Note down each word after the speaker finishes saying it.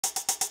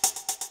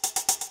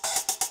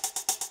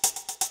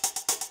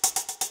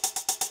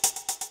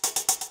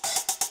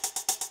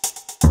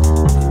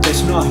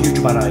not a huge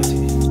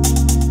variety.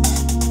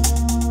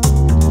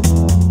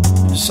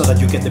 So that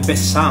you get the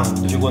best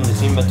sound, you want the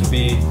timbre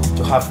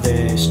to have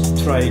the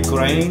straight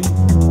grain.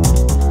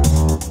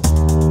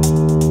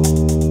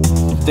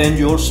 Then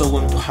you also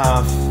want to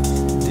have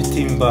the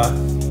timbre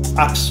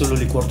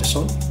absolutely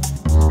quarter-tone.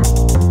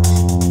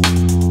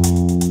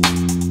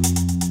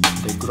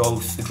 The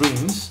growth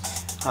rings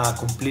are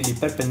completely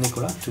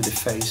perpendicular to the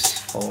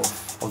face of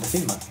the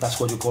timbre.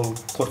 That's what you call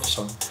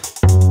quarter-tone.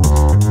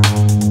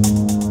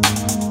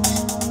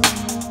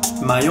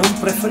 My own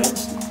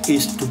preference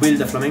is to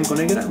build a flamenco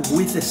negra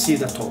with the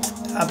cedar top.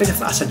 A bit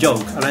of, as a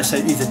joke, and I say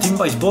if the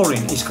timbre is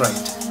boring, it's great.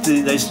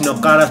 There's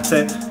no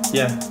character,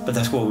 yeah, but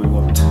that's what we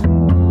want.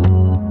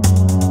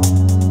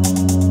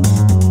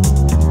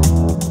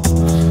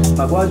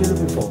 But what are you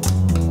looking for?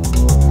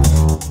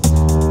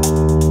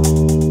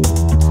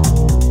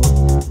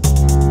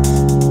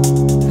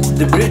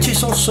 The bridge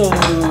is also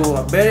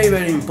a very,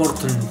 very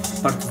important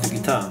part of the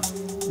guitar.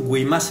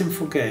 We mustn't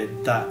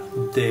forget that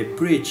the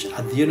bridge,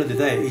 at the end of the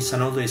day, is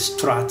another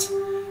strat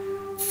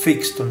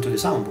fixed onto the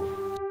soundboard.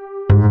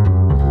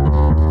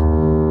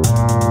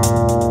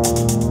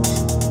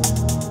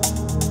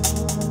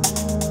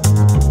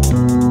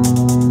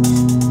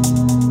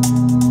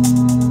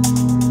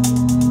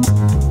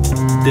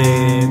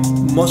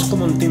 The most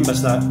common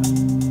timbres that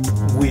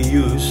we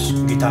use,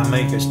 guitar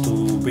makers,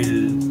 to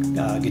build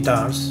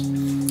guitars,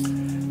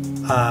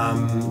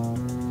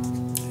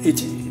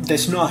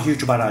 there's not a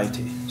huge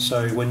variety.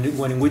 So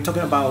when we're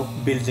talking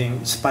about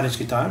building Spanish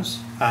guitars,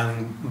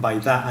 and by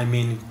that I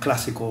mean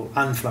classical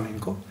and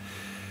flamenco,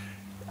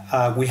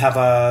 we have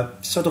a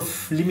sort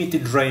of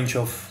limited range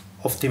of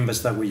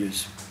timbres that we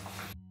use.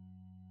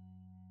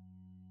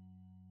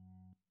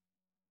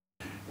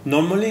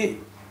 Normally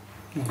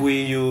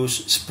we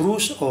use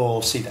spruce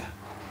or cedar.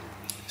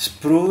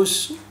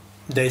 Spruce,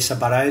 there's a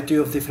variety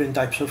of different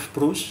types of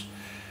spruce.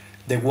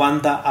 The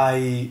one that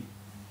I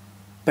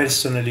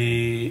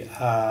personally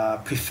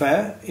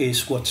prefer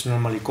is what's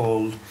normally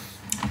called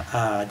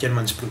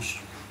German spruce.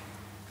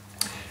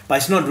 But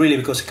it's not really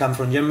because it comes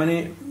from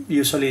Germany.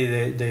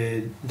 Usually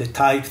the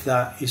type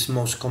that is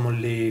most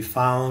commonly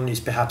found is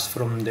perhaps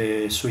from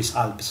the Swiss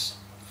Alps.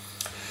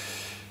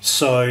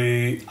 So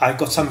I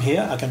got some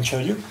here, I can show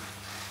you.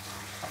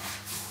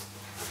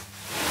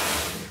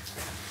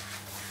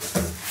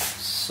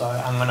 So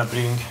I'm gonna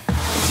bring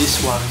these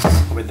ones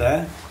over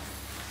there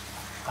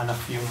and a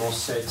few more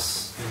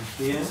sets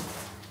in here.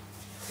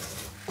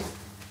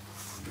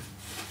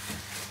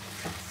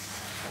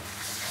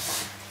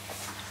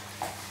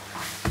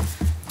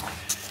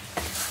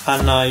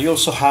 And I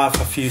also have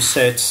a few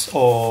sets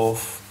of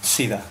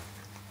cedar.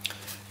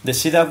 The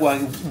cedar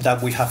one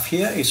that we have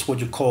here is what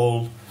you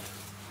call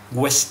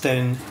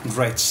Western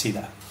red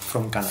cedar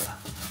from Canada.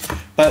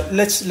 But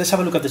let's have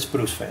a look at the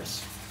spruce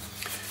first.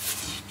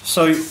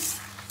 So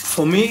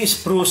for me,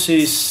 spruce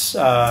is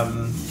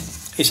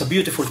a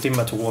beautiful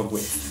timber to work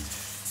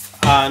with,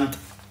 and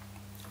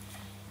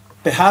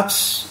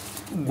perhaps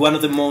one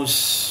of the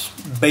most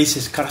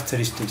basic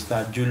characteristics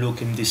that you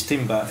look in this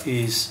timber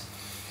is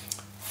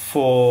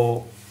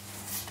so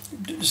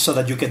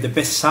that you get the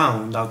best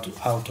sound out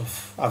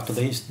of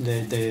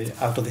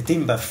the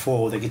timber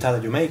for the guitar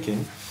that you're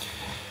making,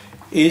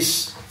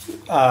 is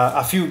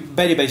a few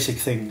very basic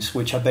things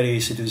which are very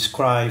easy to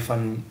describe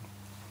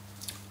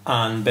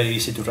and very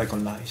easy to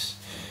recognize.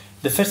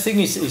 The first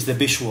thing is the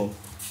visual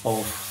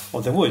of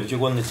the wood. You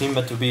want the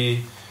timber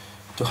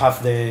to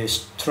have the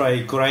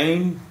straight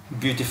grain,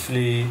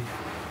 beautifully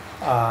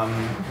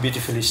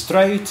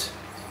straight.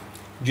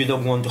 You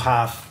don't want to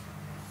have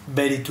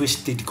very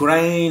twisted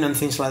grain and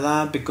things like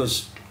that,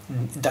 because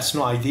that's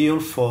not ideal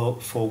for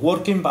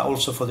working, but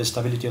also for the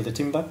stability of the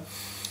timber.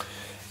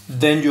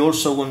 Then you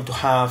also want to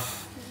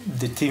have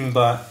the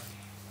timber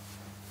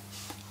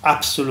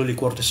absolutely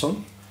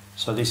quarter-tone.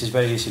 So this is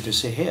very easy to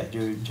see here.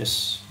 You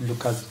just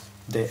look at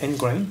the end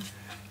grain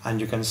and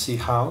you can see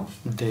how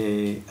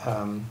the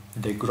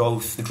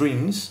growth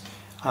rings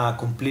are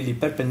completely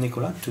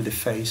perpendicular to the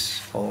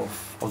face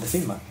of the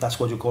timber. That's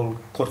what you call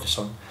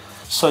quarter-tone.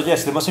 So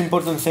yes, the most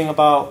important thing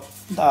about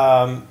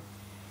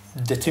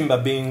the timber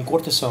being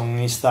quarter-tone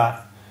is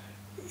that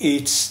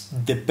it's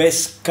the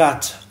best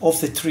cut of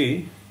the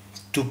tree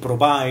to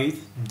provide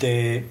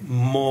the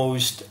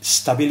most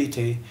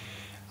stability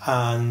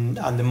and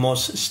the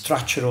most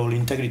structural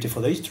integrity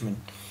for the instrument.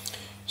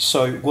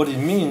 So what it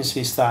means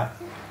is that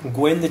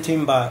when the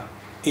timber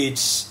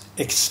is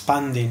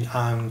expanding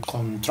and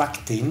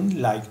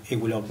contracting, like it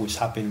will always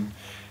happen,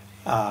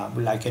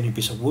 like any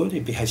piece of wood,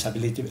 it behaves a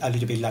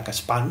little bit like a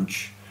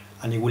sponge,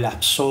 and it will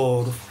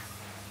absorb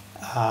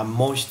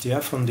moisture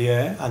from the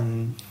air,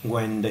 and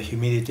when the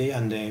humidity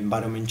and the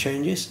environment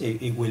changes,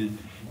 it will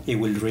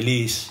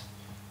release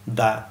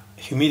that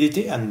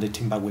humidity and the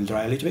timber will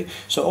dry a little bit.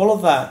 So all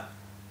of that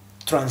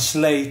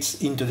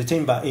translates into the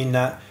timber in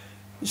a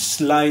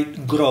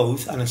slight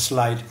growth and a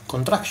slight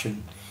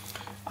contraction.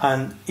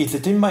 And if the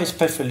timber is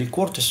perfectly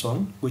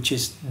quarter-tone, which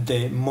is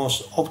the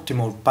most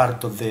optimal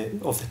part of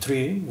the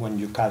tree, when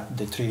you cut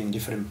the tree in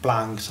different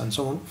planks and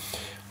so on,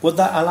 what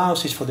that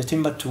allows is for the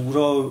timber to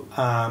grow,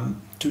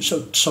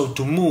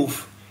 to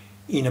move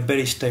in a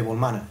very stable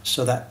manner,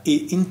 so that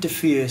it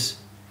interferes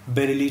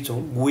very little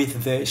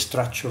with the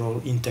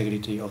structural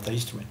integrity of the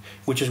instrument,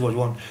 which is what we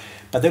want.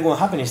 But then what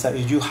happens is that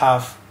if you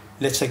have,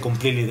 let's say,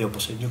 completely the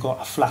opposite, you got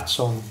a flat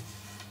zone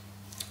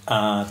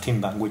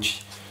timber,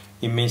 which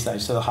it means that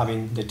instead of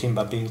having the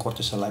timber being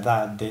quarter like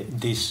that,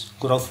 these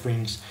growth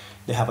rings,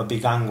 they have a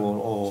big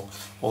angle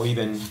or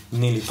even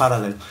nearly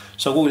parallel.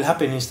 So what will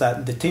happen is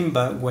that the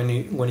timber, when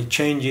it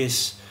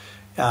changes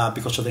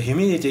because of the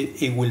humidity,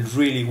 it will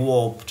really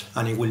warp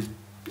and it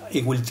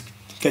will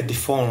get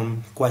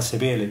deformed quite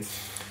severely.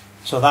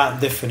 So that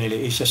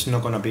definitely is just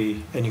not going to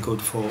be any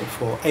good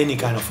for any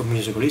kind of a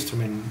musical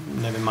instrument,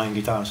 never mind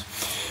guitars.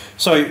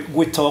 So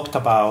we talked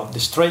about the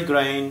straight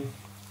grain,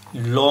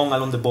 long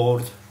along the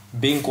board,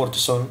 being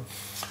quarter.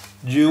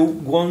 You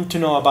want to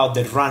know about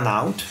the run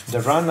out.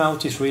 The run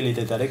out is really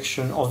the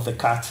direction of the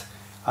cut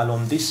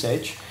along this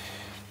edge.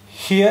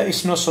 Here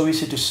it's not so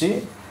easy to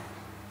see,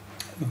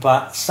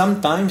 but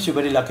sometimes you're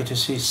very lucky to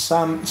see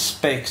some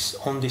specks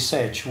on this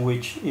edge,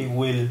 which it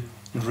will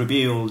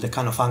reveal the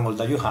kind of angle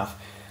that you have.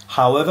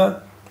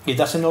 However, it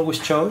doesn't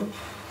always show,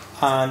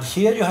 and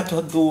here you have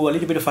to do a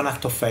little bit of an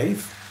act of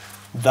faith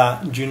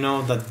that you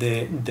know that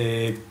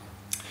the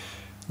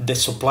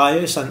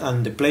suppliers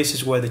and the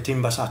places where the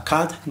timbers are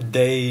cut,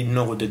 they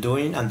know what they're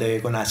doing, and they're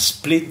going to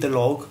split the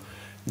log,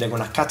 they're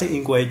going to cut it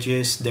in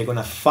wedges, they're going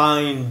to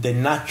find the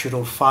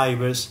natural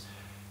fibers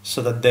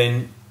so that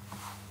then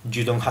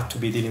you don't have to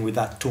be dealing with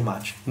that too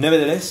much.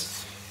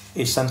 Nevertheless,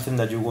 it's something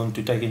that you want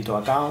to take into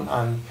account,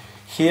 and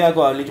here I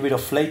got a little bit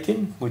of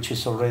flaking, which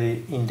is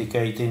already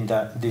indicating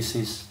that this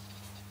is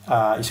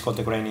it's got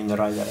the grain in the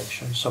right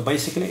direction. So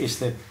basically it's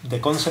the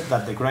concept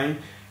that the grain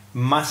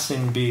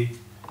mustn't be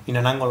in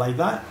an angle like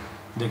that.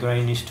 The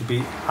grain needs to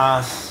be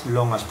as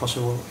long as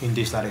possible in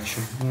this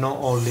direction, not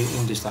only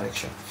in this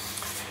direction.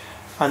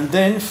 And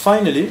then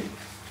finally,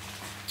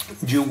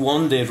 you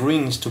want the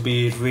rings to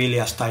be really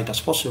as tight as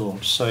possible.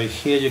 So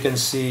here you can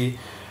see,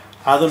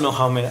 I don't know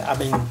how many, I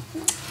mean,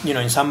 you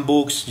know, in some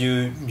books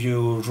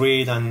you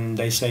read and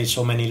they say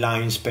so many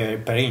lines per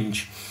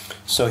inch.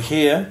 So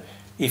here,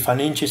 if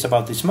an inch is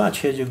about this much,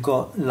 here you've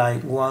got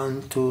like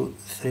 1, 2,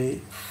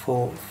 3,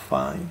 4,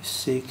 5,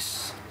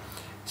 6,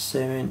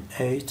 7,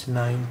 8,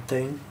 9,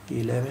 10,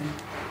 11,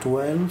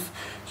 12.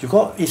 You've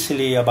got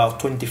easily about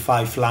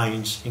 25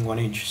 lines in 1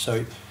 inch.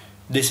 So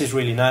this is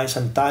really nice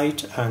and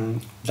tight,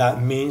 and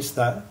that means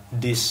that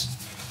this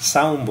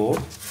soundboard,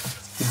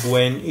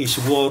 when it's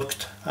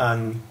worked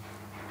and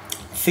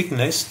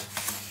thickness,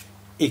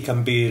 it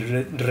can be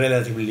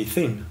relatively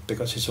thin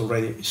because it's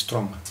already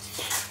strong.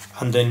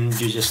 And then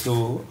you just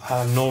do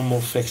a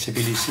normal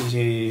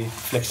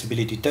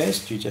flexibility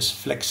test. You just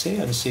flex it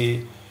and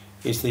see,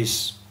 is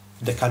this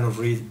the kind of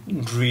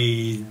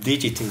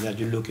rigidity that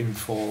you're looking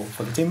for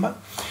the timber.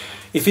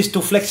 If it's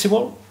too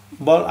flexible,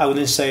 well, I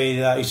wouldn't say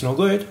that it's no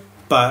good,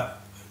 but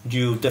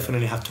you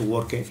definitely have to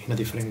work it in a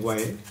different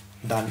way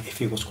than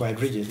if it was quite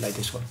rigid like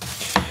this one.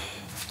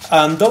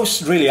 And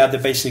those really are the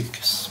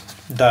basics,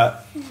 the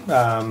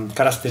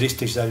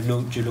characteristics that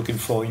you're looking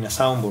for in a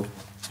soundboard.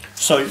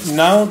 So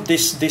now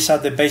these are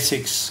the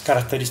basics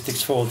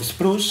characteristics for the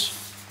spruce.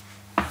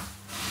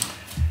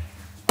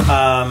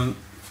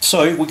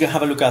 So we can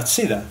have a look at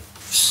cedar.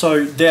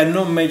 So there are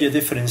no major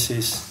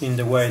differences in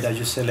the way that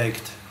you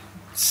select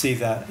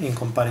cedar in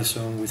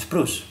comparison with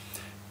spruce.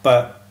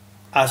 But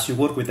as you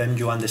work with them,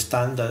 you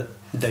understand that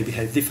they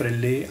behave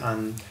differently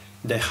and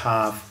they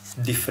have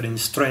different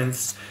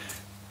strengths.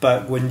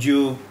 But when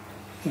you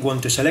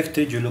want to select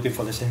it, you're looking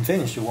for the same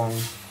things. You want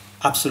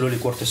absolutely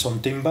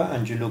quarter-sawn timber,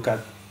 and you look at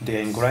the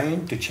end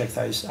grain to check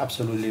that it's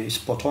absolutely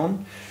spot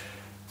on.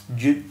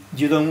 You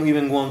don't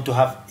even want to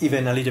have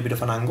even a little bit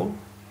of an angle.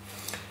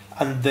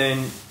 And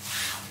then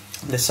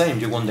the same,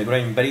 you want the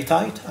grain very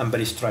tight and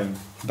very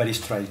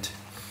straight.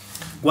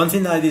 One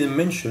thing that I didn't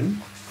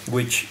mention,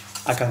 which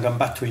I can come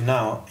back to it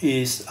now,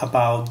 is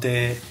about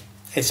the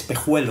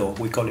espejuelo,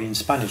 we call it in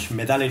Spanish,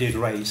 medallic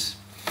rays.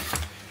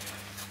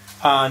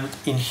 And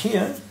in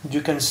here,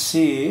 you can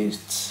see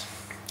it,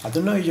 I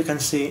don't know if you can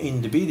see it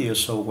in the video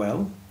so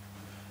well,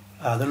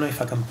 I don't know if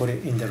I can put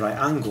it in the right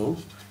angle,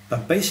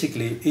 but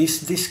basically it's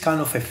this kind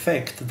of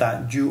effect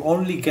that you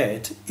only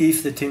get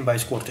if the timber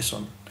is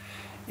quarter-sawn.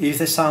 If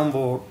the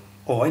soundboard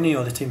or any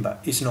other timber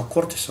is not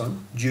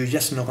quarter-sawn, you're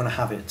just not going to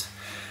have it.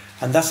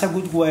 And that's a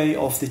good way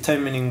of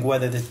determining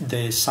whether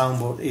the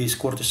soundboard is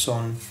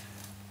quarter-sawn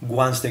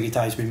once the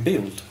guitar has been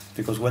built.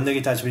 Because when the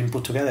guitar has been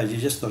put together,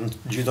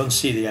 you don't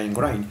see the end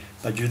grain,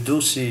 but you do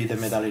see the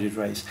medallic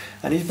rays.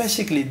 And it's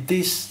basically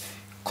this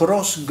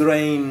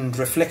cross-grain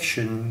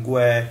reflection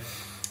where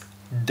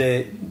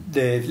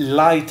the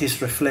light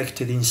is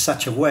reflected in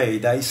such a way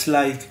that it's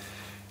like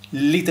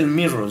little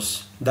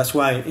mirrors. That's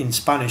why in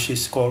Spanish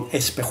it's called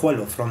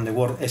espejuelo, from the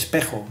word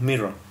espejo,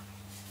 mirror.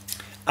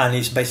 And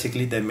it's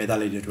basically the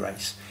medallic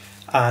rays.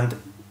 And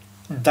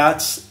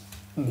that's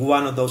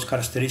one of those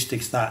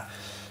characteristics that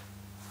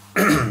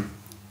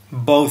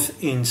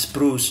both in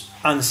spruce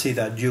and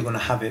cedar you're going to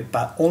have it,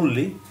 but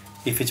only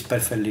if it's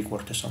perfectly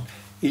quarter tone.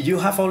 If you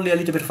have only a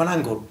little bit of an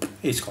angle,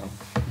 it's gone.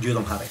 You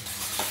don't have it.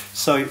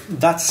 So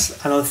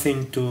that's another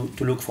thing to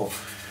look for.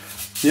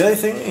 The other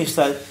thing is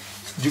that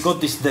you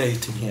got this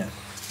date in here.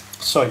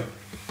 So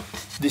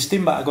this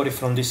timber, I got it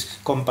from this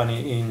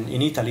company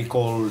in Italy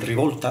called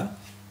Rivolta.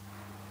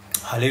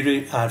 I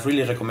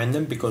really recommend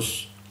them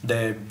because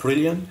they're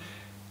brilliant.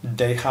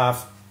 They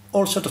have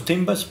all sorts of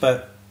timbers,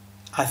 but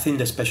I think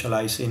they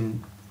specialize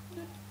in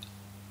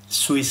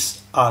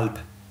Swiss Alp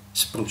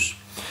spruce.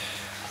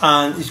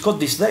 And it's got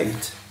this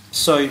date.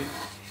 So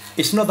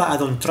it's not that I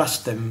don't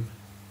trust them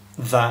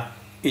that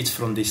it's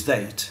from this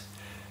date.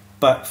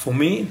 But for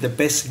me, the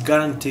best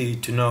guarantee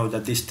to know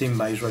that this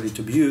timber is ready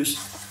to be used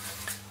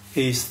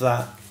is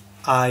that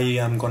I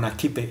am going to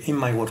keep it in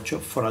my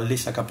workshop for at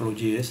least a couple of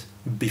years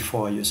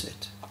before I use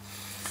it.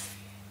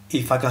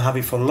 If I can have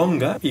it for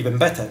longer, even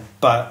better,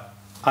 but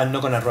I'm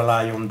not going to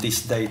rely on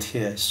this date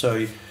here.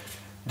 So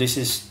this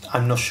is,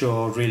 I'm not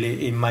sure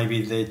really, it might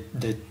be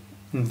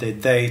the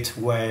date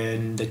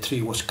when the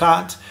tree was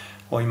cut,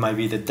 or it might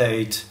be the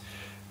date,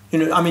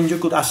 you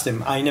could ask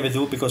them. I never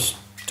do because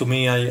to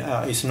me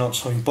it's not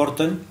so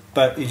important,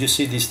 but if you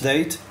see this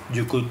date,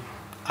 you could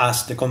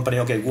ask the company,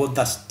 okay, what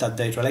does that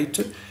date relate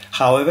to?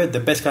 However, the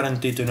best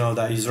guarantee to know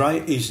that is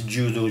right is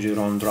you do your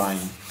own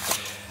drying.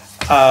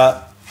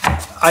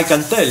 I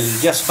can tell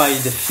just by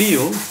the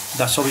feel,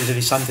 that's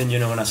obviously something you're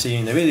not going to see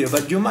in the video,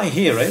 but you might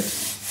hear it.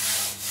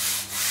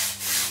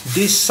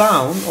 This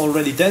sound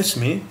already tells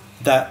me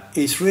that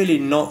it's really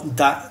not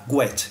that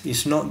wet,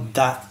 it's not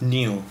that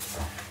new.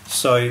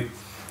 So,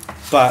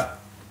 but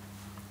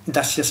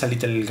that's just a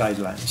little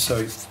guideline.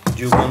 So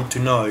you want to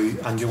know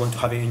and you want to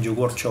have it in your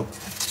workshop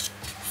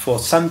for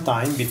some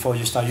time before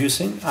you start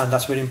using, and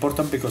that's very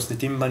important because the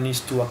timber needs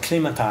to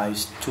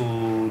acclimatize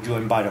to your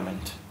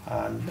environment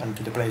and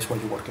to the place where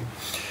you're working.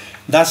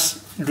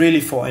 That's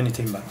really for any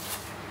timber.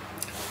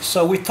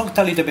 So we talked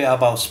a little bit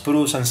about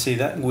spruce and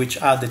cedar,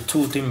 which are the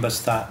two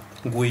timbers that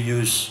we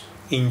use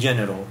in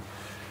general.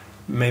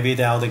 Maybe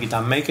there are other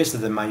guitar makers that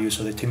they might use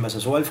other timbers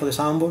as well for the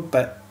soundboard,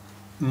 but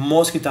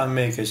most guitar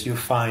makers, you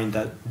find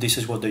that this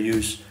is what they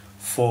use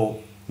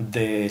for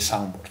the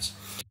soundboards.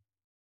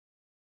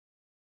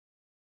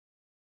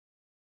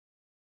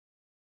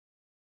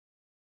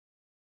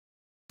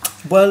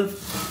 Well,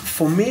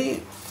 for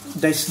me,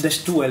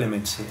 there's two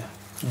elements here.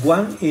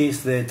 One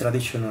is the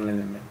traditional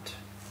element.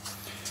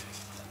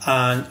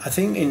 And I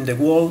think in the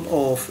world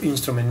of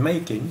instrument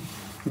making,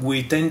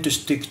 we tend to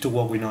stick to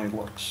what we know it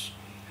works.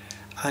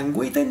 And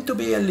we tend to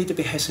be a little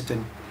bit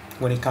hesitant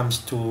when it comes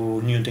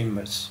to new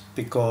timbers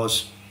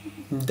because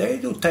they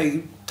do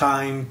take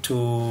time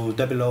to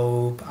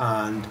develop,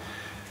 and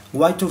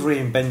why to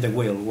reinvent the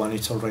wheel when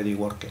it's already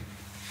working?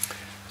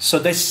 So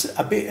there's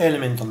a big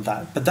element on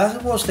that. But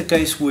that was the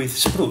case with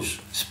spruce.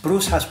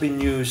 Spruce has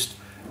been used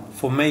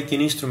for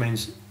making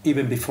instruments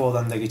even before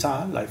than the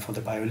guitar, like for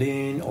the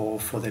violin or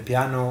for the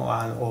piano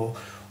or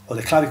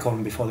the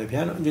clavichord before the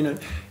piano.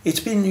 It's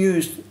been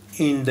used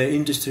in the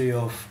industry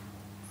of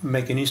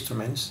making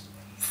instruments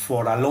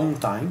for a long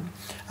time,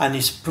 and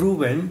it's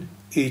proven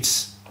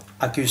its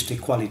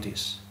acoustic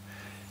qualities.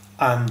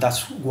 And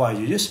that's why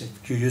you use it.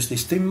 You use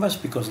these timbers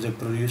because they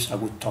produce a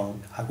good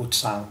tone, a good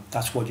sound.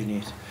 That's what you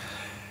need.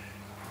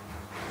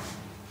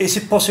 Is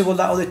it possible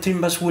that other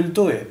timbers will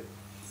do it?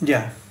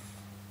 Yeah.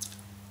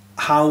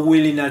 How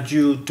willing are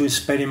you to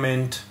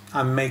experiment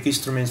and make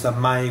instruments that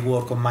might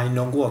work or might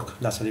not work?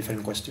 That's a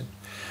different question.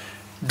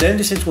 Then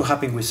this is what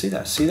happened with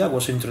cedar. Cedar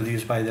was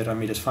introduced by the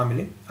Ramirez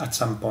family at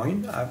some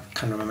point. I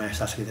can't remember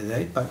exactly the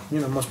date, but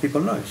most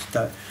people know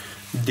that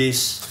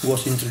this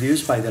was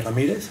introduced by the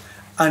Ramirez,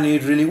 and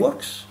it really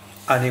works.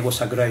 And it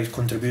was a great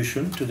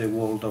contribution to the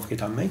world of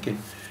guitar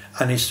making,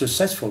 and it's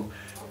successful.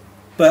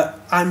 But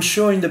I'm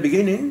sure in the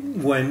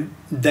beginning, when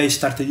they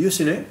started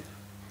using it,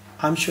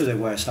 I'm sure there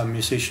were some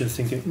musicians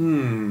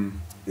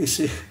thinking, is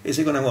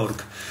it going to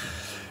work?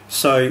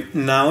 So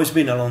now it's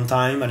been a long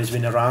time and it's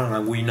been around,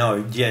 and we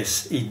know,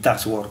 yes, it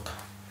does work.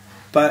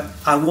 But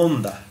I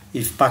wonder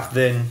if back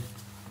then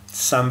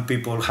some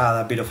people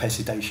had a bit of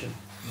hesitation.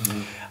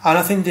 Mm-hmm. And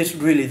I think this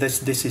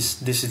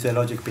is the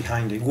logic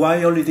behind it.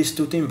 Why only these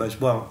two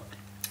timbers? Well,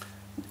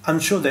 I'm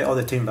sure there are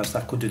other timbers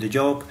that could do the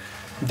job.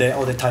 There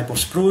are other type of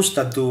spruce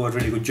that do a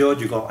really good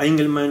job. You got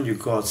Engelmann, you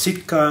got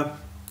Sitka.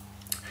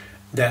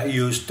 They're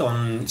used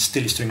on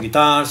steel string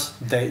guitars.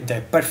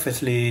 They're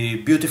perfectly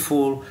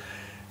beautiful.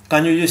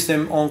 Can you use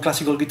them on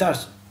classical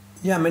guitars?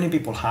 Yeah, many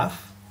people have.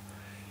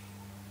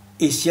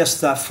 It's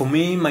just that for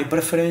me, my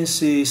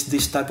preference is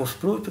this type of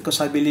spruce because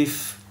I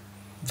believe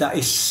that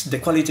the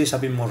quality is a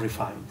bit more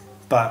refined.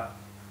 But,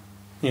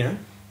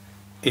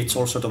 it's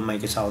also don't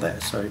make it out there.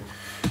 So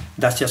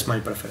that's just my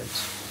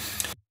preference.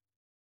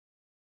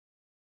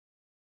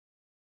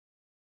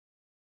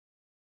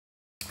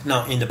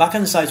 Now, in the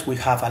backhand sides, we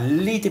have a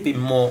little bit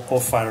more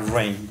of a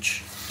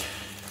range.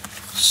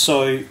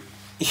 So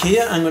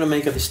here I'm going to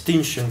make a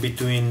distinction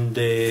between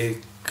the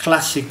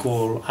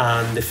classical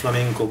and the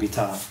flamenco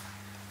guitar.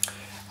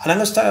 And I'm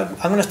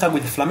going to start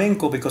with the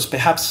flamenco because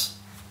perhaps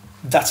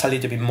that's a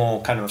little bit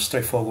more kind of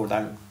straightforward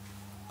and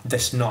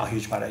there's not a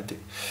huge variety.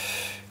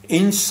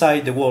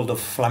 Inside the world of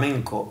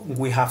flamenco,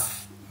 we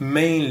have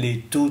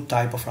mainly two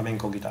types of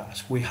flamenco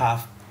guitars. We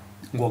have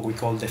what we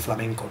call the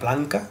flamenco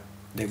blanca,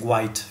 the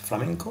white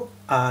flamenco,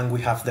 and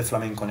we have the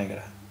flamenco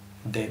negra,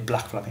 the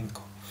black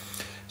flamenco.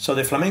 So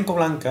the flamenco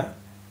blanca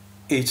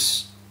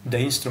is the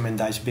instrument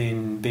that is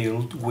being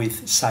built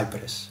with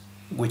cypress,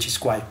 which is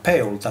quite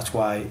pale. That's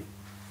why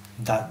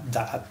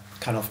that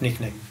kind of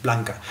nickname,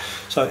 blanca.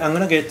 So I'm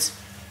gonna get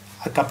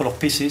a couple of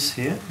pieces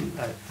here.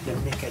 Let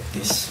me get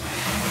this.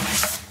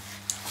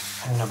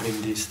 I'm gonna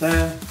bring this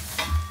there,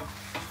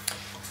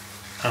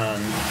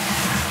 and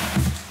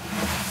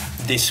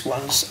these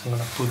ones I'm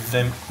gonna put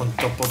them on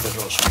top of the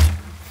rosewood.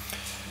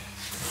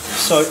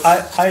 So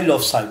I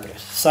love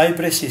cypress.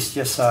 Cypress is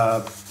just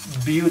a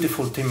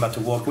beautiful timber to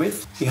work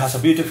with. It has a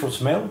beautiful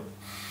smell.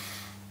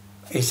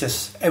 It's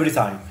just every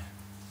time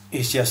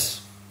it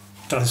just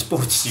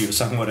transports you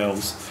somewhere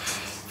else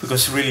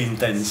because it's really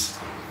intense.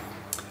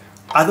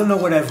 I don't know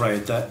where I've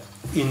read that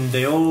in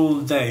the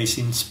old days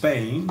in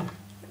Spain,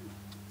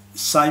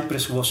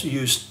 cypress was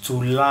used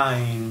to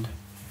line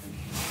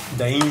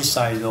the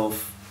inside of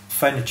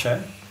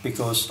furniture,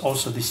 because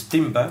also this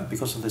timber,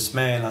 because of the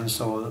smell and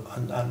so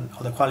and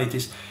other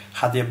qualities,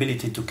 had the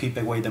ability to keep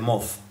away the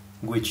moth,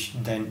 which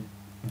then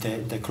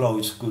the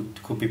clothes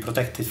could be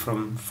protected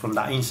from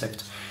that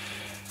insect.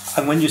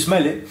 And when you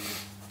smell it,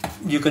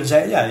 you can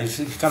say, yeah,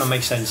 it kind of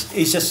makes sense.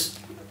 It's just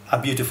a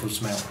beautiful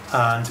smell.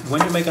 And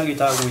when you make a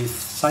guitar with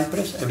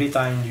cypress, every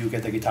time you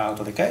get the guitar out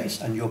of the case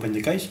and you open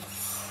the case,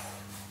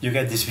 you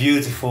get this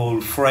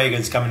beautiful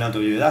fragrance coming out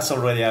of you. That's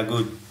already a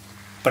good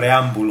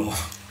preamble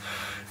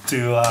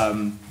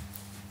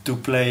to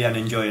play and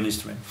enjoy an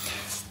instrument.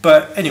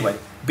 But anyway,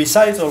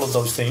 besides all of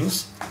those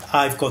things,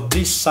 I've got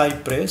this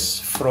cypress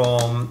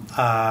from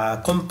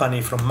a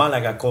company from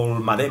Malaga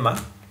called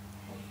Madema.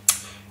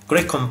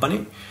 Great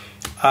company.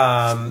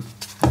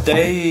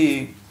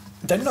 They're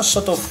not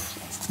sort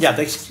of, yeah,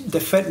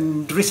 they're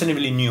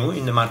reasonably new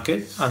in the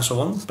market and so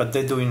on, but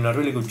they're doing a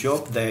really good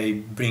job. They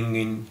bring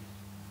in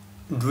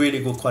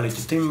really good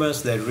quality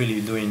timbers. They're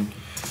doing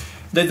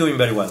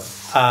very well.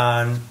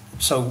 And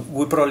so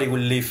we probably will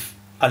leave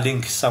a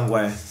link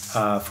somewhere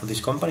for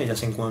this company,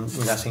 just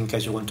in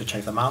case you want to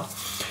check them out.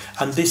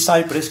 And this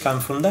cypress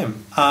comes from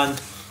them. And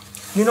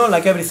you know,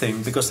 like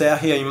everything, because they are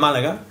here in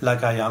Malaga,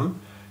 like I am,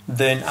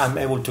 then I'm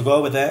able to go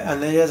over there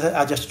and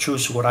I just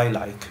choose what I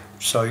like.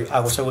 So I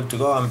was able to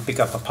go and pick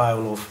up a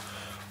pile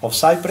of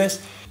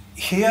cypress.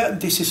 Here,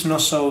 this is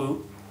not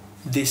so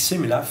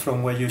dissimilar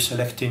from where you're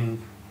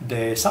selecting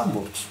the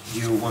soundboards.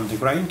 You want the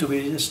grain to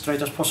be as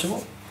straight as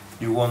possible.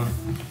 You want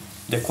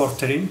the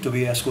quartering to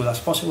be as good as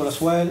possible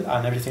as well,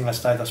 and everything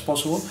as tight as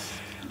possible.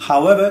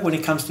 However, when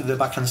it comes to the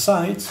backhand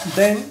sides,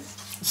 then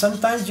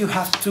sometimes you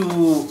have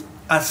to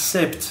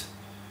accept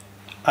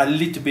a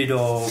little bit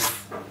of,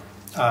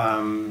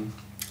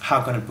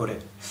 how can I put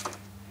it?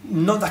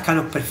 Not that kind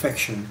of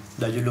perfection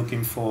that you're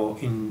looking for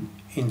in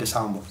the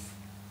soundboard.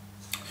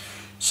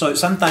 So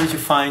sometimes you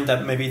find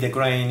that maybe the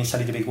grain is a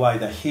little bit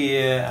wider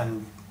here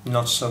and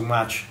not so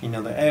much in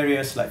other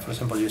areas. Like for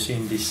example, you see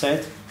in this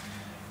set,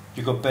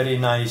 you got very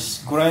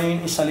nice grain.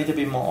 It's a little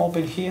bit more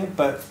open here,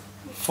 but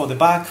for the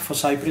back, for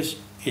cypress,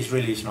 it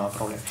really is not a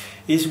problem.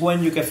 It's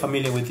when you get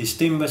familiar with these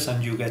timbers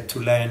and you get to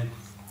learn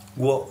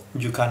what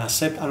you can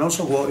accept and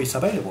also what is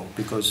available,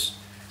 because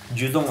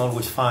you don't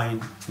always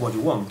find what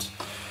you want.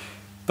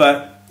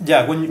 But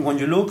yeah, when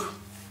you look,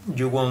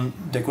 you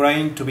want the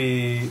grain to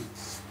be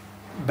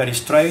very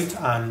straight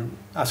and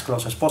as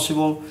close as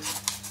possible.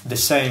 The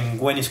same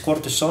when it's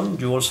quarter-sawn,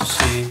 you also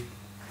see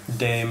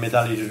the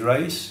medallion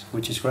raise,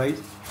 which is great.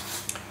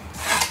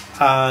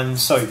 And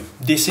so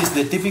this is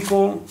the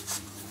typical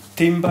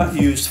timber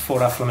used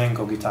for a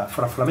flamenco guitar,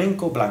 for a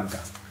flamenco blanca.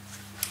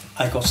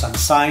 I got some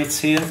sides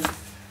here,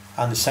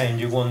 and the same,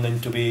 you want them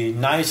to be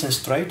nice and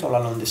straight all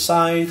along the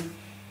side,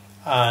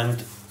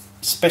 and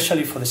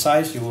especially for the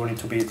sides, you want it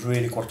to be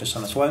really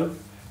quarter-sawn as well.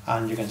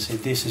 And you can see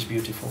this is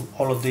beautiful.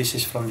 All of this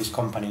is from this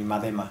company,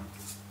 Madema.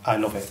 I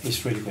love it.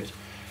 It's really good.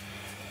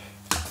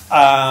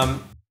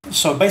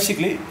 So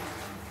basically,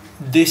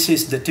 this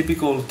is the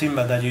typical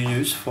timber that you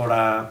use for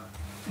a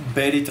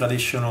very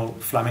traditional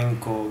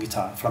flamenco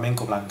guitar,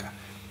 flamenco blanca.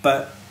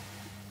 But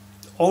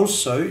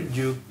also,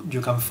 you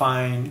can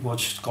find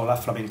what's called a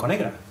flamenco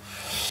negra.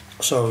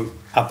 So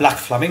a black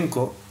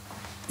flamenco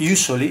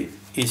usually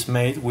is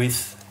made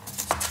with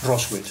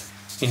rosewood.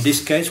 In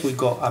this case, we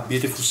got a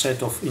beautiful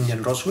set of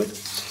Indian rosewood,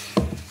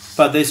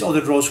 but there's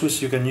other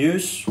rosewoods you can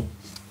use.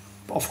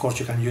 Of course,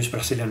 you can use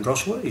Brazilian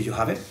rosewood if you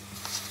have it.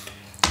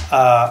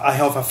 I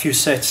have a few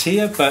sets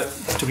here, but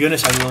to be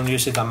honest, I don't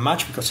use it that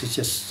much because it's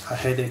just a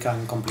headache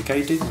and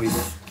complicated with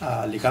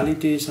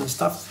legalities and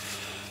stuff.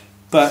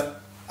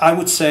 But I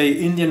would say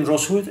Indian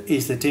rosewood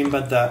is the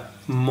timber that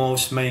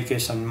most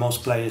makers and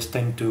most players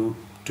tend to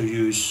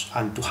use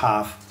and to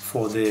have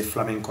for the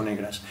flamenco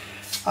negras.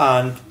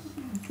 And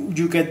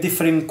you get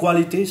different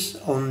qualities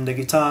on the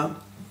guitar.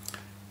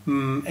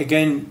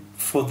 again,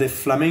 for the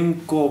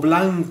flamenco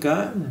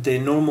blanca, the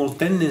normal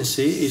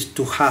tendency is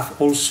to have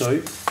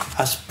also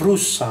a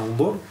spruce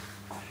soundboard,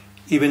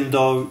 even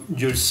though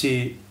you'll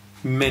see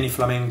many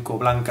flamenco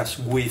blancas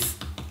with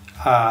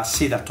a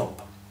cedar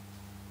top.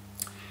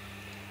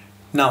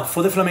 Now,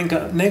 for the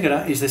flamenco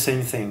negra, it's the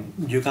same thing.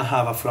 You can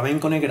have a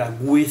flamenco negra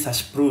with a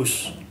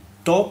spruce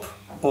top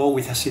or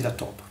with a cedar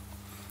top.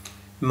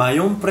 My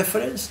own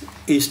preference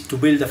is to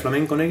build a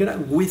flamenco negra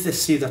with the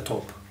cedar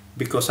top,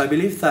 because I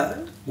believe that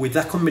with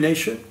that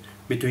combination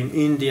between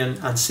Indian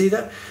and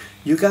cedar,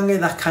 you can get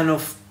that kind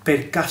of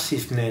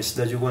percussiveness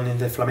that you want in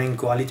the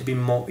flamenco a little bit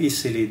more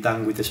easily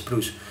than with the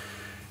spruce.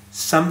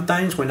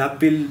 Sometimes when I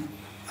build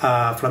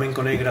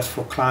flamenco negras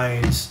for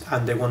clients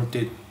and they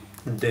wanted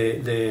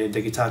the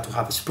guitar to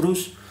have a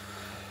spruce,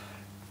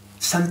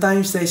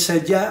 sometimes they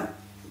said, yeah,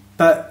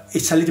 but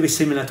it's a little bit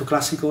similar to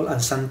classical,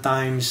 and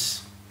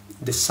sometimes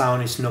the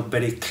sound is not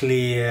very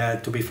clear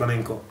to be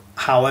flamenco.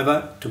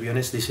 However, to be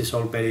honest, this is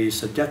all very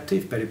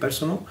subjective, very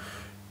personal.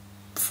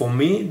 For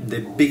me, the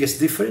biggest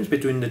difference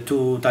between the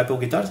two type of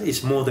guitars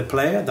is more the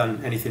player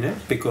than anything else,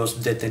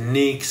 because the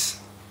techniques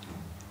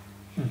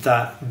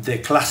that the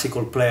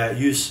classical player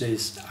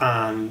uses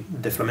and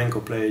the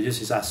flamenco player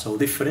uses are so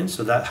different,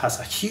 so that has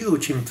a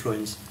huge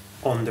influence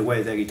on the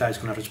way the guitar is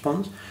going to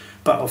respond.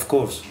 But of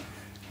course,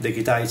 the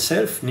guitar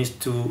itself needs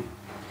to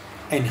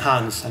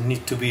enhance and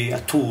need to be a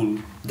tool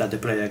that the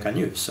player can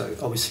use, so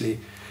obviously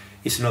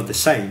it's not the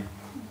same.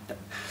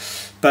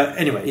 But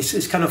anyway,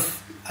 it's kind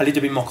of a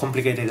little bit more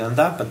complicated than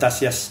that, but that's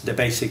just the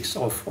basics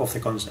of the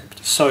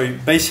concept. So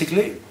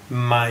basically,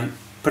 my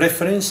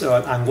preference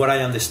and what I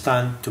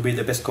understand to be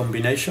the best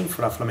combination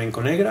for a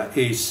flamenco negra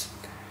is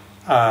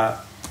a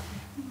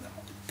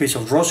piece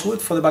of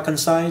rosewood for the back and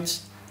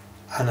sides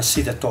and a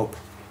cedar top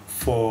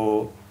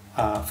for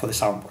the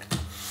soundboard.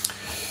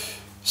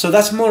 So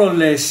that's more or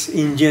less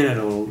in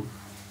general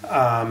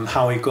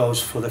how it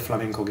goes for the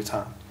flamenco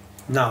guitar.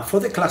 Now for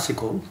the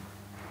classical,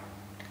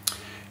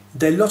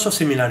 there are lots of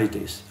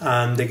similarities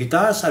and the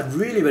guitars are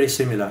really very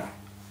similar.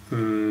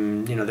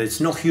 You know,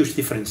 there's no huge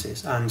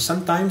differences, and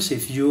sometimes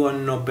if you are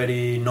not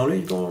very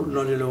knowledgeable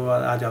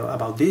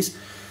about this,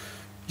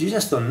 you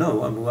just don't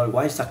know, well,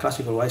 why is that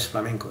classical, why is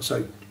flamenco.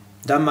 So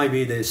that might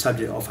be the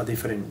subject of a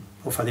different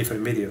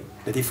video,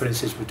 the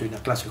differences between a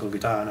classical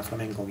guitar and a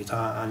flamenco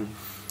guitar, and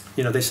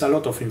you know, there's a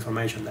lot of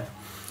information there.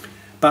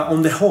 But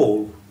on the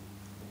whole,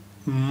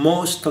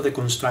 most of the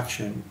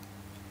construction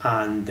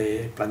and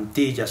the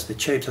plantillas, the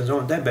shapes and so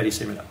on, they're very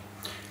similar.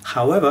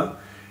 However,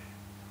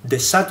 the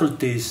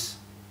subtleties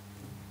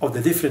of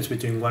the difference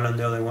between one and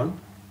the other one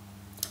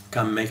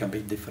can make a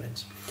big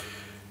difference.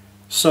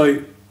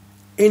 So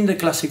in the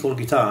classical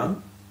guitar,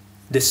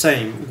 the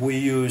same, we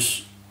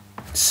use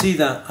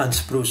cedar and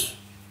spruce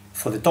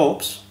for the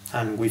tops,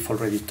 and we've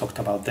already talked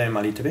about them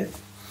a little bit.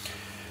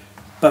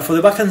 But for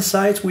the back and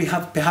sides, we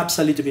have perhaps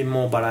a little bit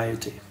more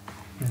variety.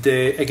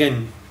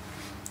 Again,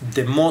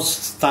 the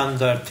most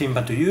standard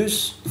timbre to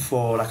use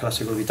for a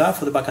classical guitar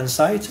for the back and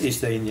sides is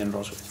the Indian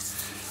rosewood.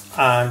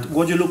 And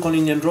what you look on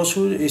Indian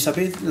rosewood is a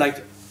bit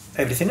like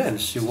everything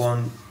else. You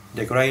want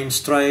the grain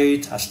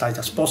straight, as tight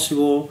as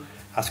possible,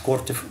 as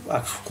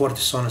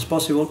quarter-tone as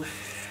possible.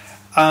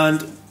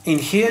 And in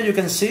here you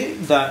can see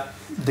that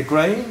the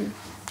grain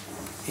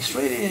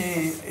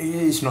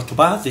is not too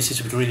bad. This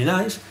is really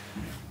nice,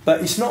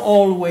 but it's not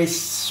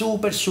always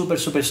super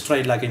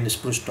straight like in the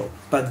spruce top.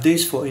 But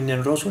this for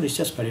Indian rosewood is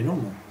just very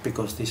normal,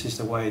 because this is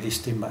the way this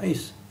timber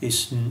is.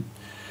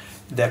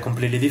 They're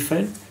completely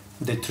different.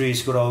 The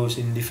trees grow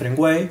in different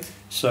way,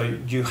 so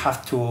you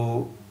have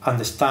to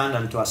understand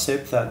and to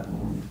accept that,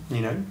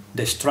 you know,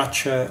 the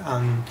structure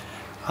and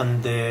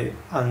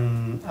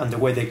the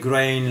way the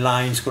grain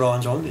lines grow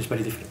and so on is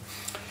very different.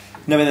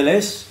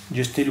 Nevertheless,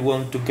 you still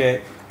want to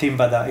get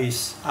timber that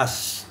is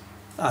as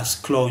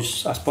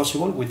close as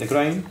possible with the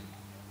grain,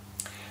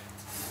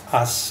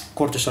 as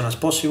quarter-tone as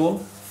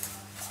possible.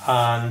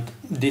 And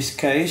this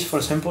case, for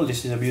example,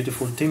 this is a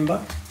beautiful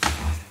timber.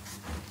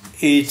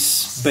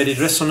 It's very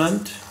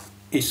resonant.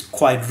 It's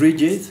quite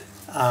rigid,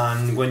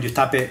 and when you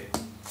tap it,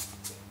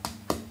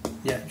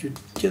 yeah, you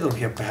don't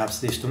hear perhaps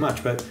this too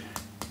much, but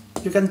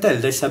you can tell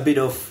there's a bit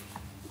of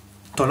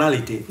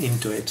tonality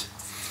into it.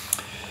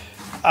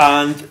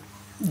 And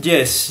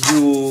yes,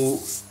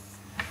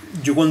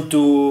 you want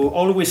to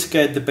always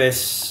get the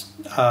best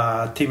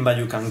timbre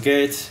you can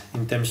get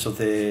in terms of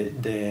the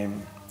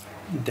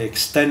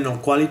external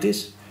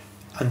qualities,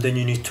 and then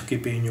you need to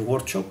keep it in your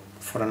workshop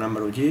for a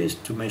number of years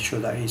to make sure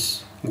that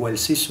it's well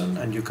seasoned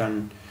and you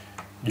can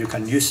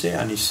use it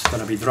and it's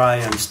going to be dry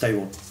and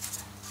stable.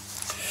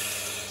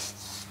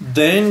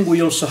 Then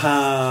we also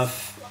have,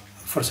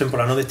 for example,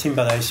 another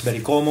timbre that is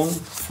very common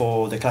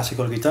for the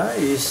classical guitar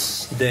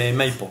is the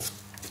maple.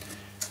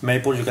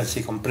 Maple, you can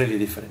see, completely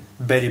different,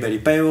 very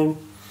pale.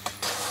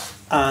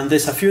 And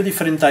there's a few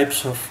different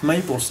types of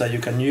maples that you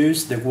can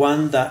use. The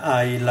one that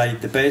I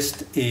like the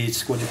best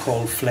is what you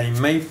call flame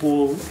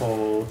maple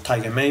or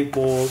tiger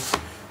maple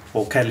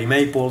or curly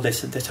maple.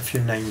 There's a few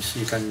names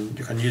you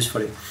can use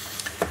for it.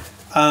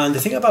 And the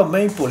thing about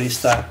maple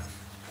is that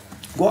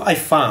what I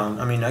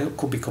found, I mean, I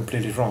could be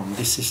completely wrong,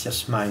 this is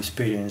just my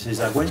experience, is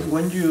that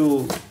when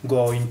you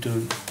go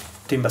into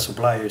timber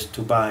suppliers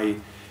to buy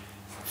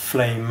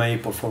flame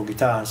maple for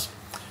guitars,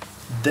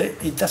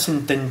 it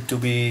doesn't tend to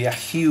be a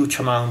huge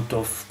amount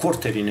of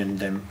quartering in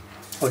them,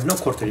 or not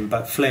quartering,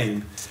 but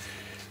flame,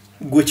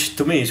 which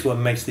to me is what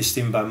makes this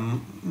timber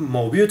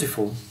more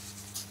beautiful.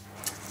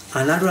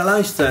 And I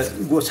realized that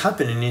what's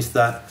happening is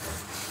that,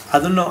 I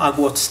don't know at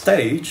what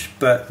stage,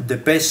 but the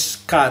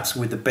best cuts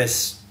with the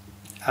best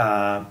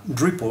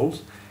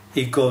ripples,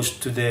 it goes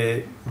to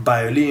the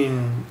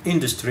violin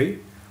industry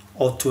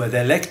or to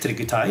the electric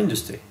guitar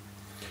industry.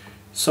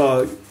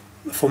 So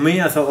for me,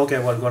 I thought, okay,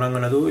 well, what I'm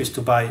going to do is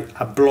to buy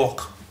a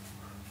block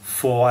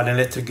for an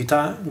electric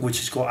guitar, which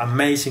has got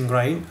amazing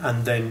grain,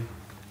 and then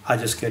I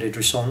just get it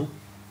resewn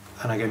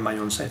and I get my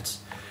own sets.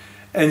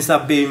 Ends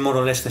up being more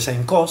or less the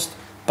same cost,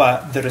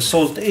 but the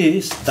result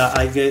is that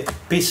I get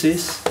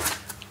pieces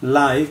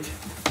like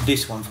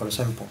this one, for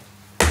example.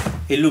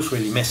 It looks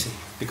really messy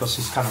because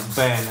it's kind of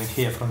burnt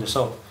here from the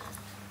saw,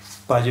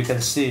 but you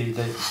can see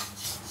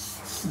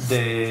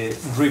the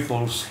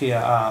ripples here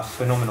are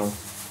phenomenal,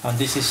 and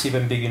this is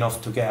even big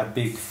enough to get a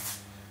big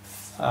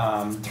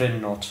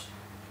dreadnought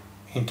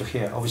into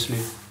here. Obviously,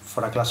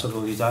 for a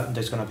classical guitar,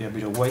 there's going to be a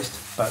bit of waste,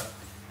 but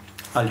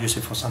I'll use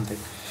it for something.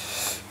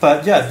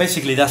 But yeah,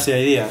 basically that's the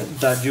idea,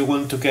 that you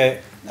want to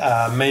get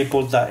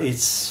maple that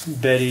is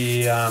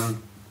very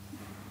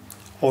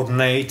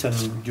ornate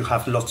and you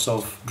have lots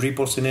of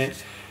ripples in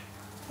it.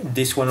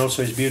 This one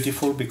also is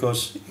beautiful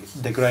because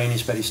the grain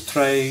is very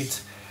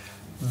straight.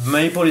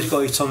 Maple has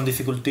got its own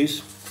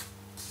difficulties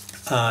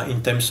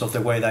in terms of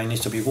the way that it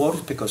needs to be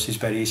worked, because it's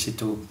very easy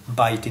to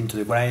bite into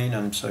the grain,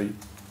 and so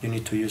you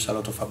need to use a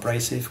lot of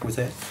abrasive with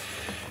it.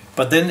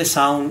 But then the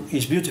sound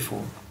is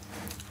beautiful.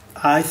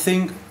 I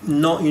think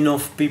not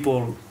enough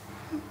people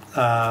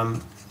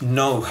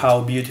know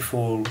how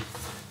beautiful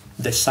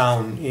the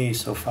sound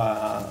is of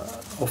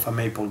a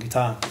maple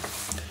guitar.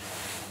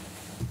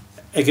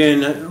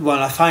 Again,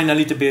 well, I find a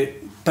little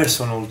bit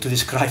personal to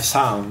describe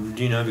sound,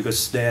 you know,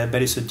 because they are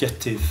very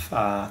subjective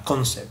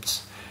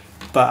concepts.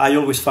 But I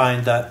always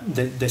find that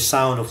the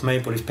sound of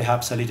maple is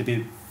perhaps a little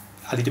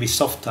bit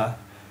softer,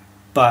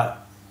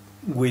 but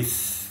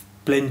with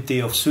plenty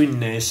of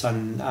sweetness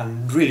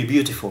and really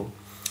beautiful.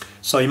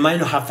 So it might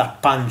not have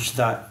that punch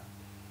that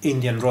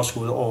Indian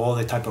rosewood or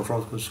other type of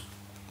rosewoods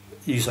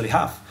usually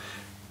have,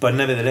 but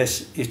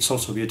nevertheless, it's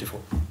also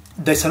beautiful.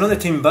 There's another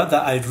timber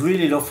that I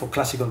really love for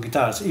classical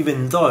guitars,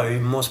 even though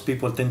most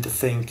people tend to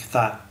think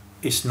that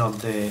it's not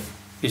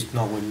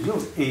what you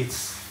do.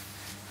 It's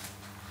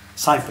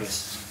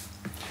cypress.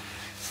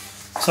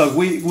 So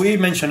we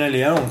mentioned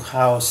earlier on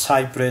how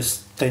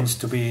cypress tends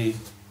to be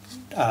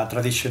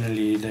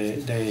traditionally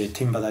the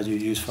timber that you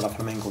use for a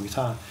flamenco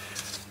guitar.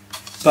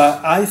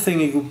 But I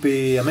think it would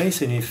be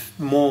amazing if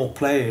more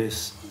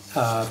players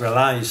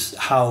realize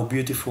how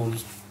beautiful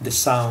the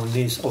sound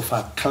is of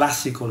a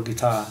classical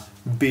guitar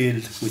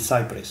built with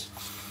cypress.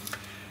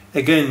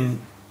 Again,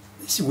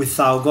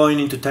 without going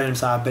into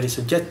terms that are very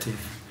subjective,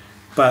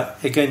 but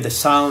again, the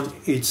sound,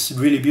 it's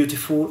really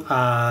beautiful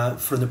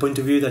from the point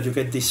of view that you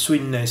get this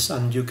sweetness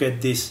and you get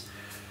this,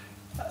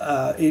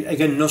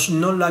 again,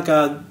 not like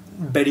a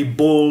very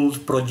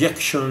bold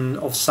projection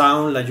of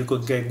sound like you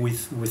could get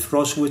with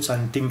rosewoods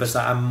and timbers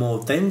that are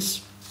more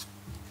dense,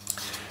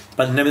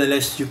 but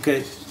nevertheless you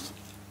get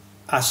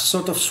a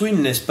sort of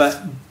sweetness,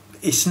 but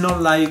it's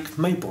not like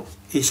maple.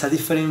 It's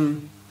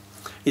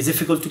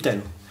difficult to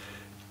tell,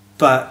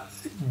 but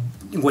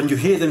when you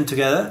hear them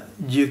together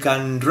you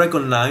can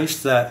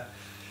recognize that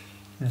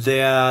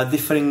there are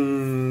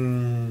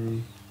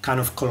different kind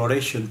of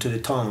coloration to the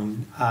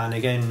tone, and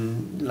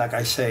again, like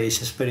I say, it's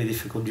just very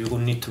difficult. You will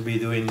need to be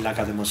doing like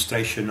a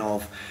demonstration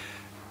of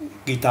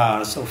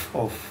guitars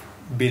of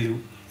built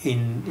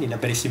in a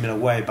very similar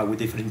way but with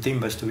different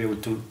timbers to be able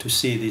to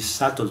see these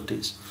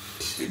subtleties.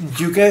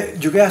 You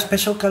get a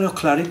special kind of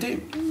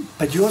clarity,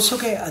 but you also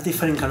get a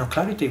different kind of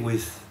clarity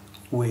with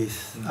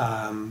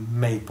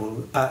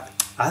maple. But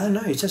I don't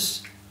know, it's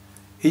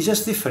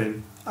just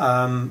different,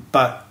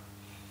 but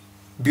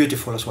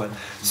beautiful as well.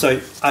 So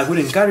I would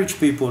encourage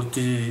people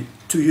to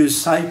use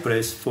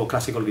cypress for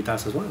classical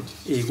guitars as well.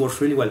 It works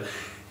really well.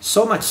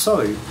 So much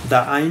so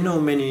that I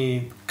know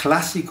many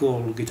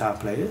classical guitar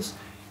players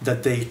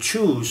that they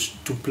choose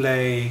to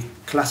play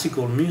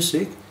classical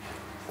music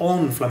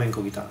on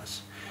flamenco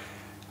guitars.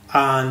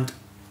 And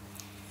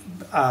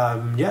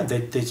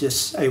they're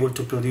just able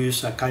to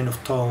produce a kind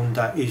of tone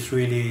that is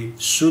really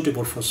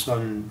suitable for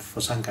some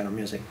kind of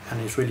music,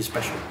 and it's really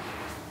special.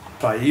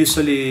 But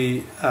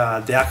usually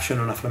the action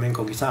on a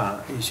flamenco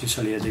guitar is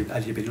usually a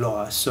little bit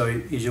lower. So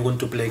if you want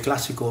to play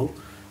classical,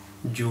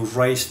 you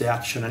raise the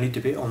action a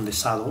little bit on the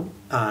saddle,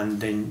 and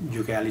then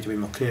you get a little bit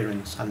more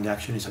clearance, and the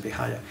action is a bit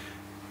higher.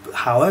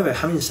 However,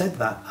 having said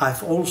that,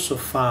 I've also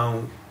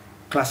found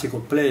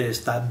classical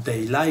players that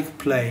they like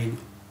playing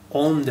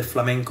on the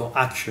flamenco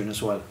action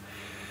as well.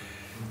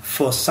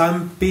 For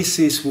some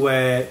pieces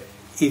where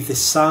if the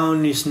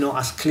sound is not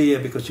as clear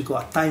because you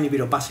got a tiny bit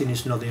of bassing,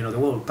 it's not the end of the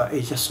world, but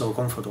it's just so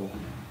comfortable.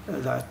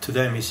 that to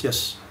them is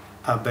just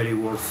a very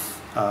worth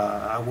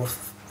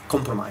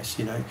compromise,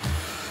 you know.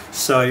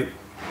 So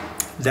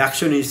the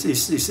action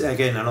is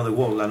again another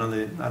world,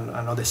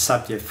 another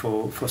subject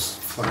for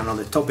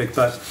another topic,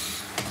 but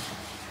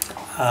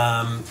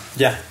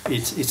yeah,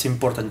 it's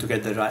important to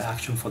get the right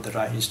action for the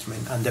right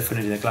instrument, and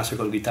definitely the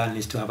classical guitar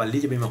needs to have a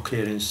little bit more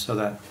clearance so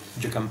that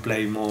you can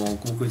play more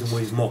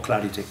with more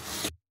clarity.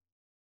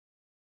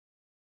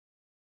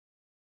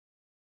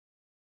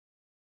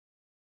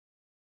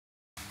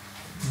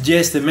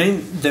 Yes, the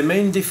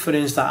main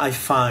difference that I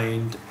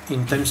find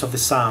in terms of the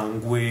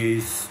sound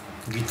with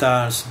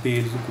guitars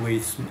built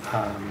with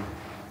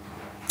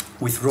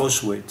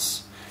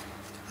rosewoods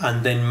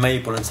and then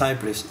maple and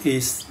cypress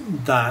is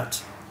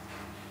that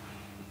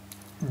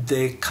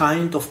the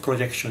kind of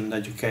projection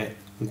that you get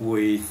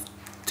with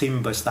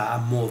timbers that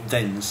are more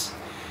dense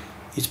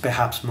is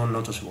perhaps more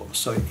noticeable.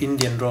 So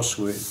Indian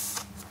rosewood,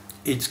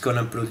 it's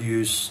gonna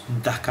produce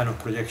that kind of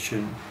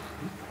projection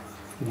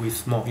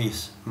with more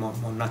ease, more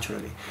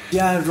naturally.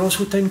 Yeah,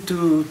 rosewood tend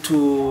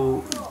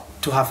to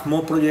have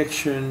more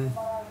projection.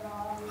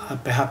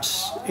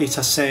 Perhaps it's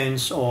a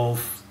sense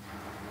of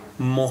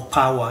more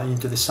power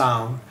into the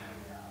sound,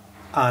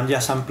 and yeah,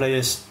 some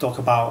players talk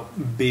about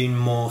being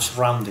more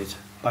surrounded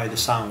by the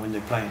sound when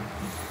they're playing.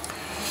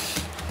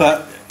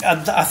 But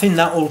I think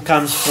that all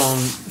comes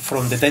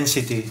from the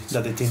density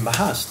that the timber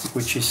has,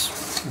 which is,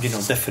 you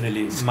know,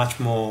 definitely much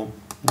more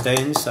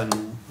dense, and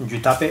you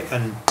tap it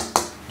and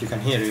you can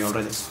hear it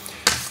already.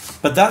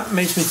 But that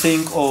makes me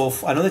think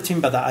of another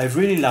timber that I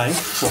really like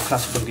for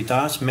classical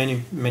guitars.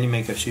 Many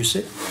makers use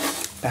it,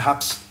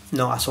 perhaps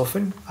not as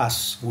often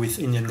as with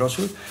Indian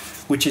rosewood,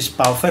 which is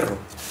pau ferro.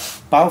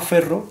 Pau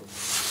ferro,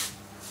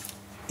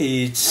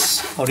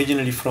 it's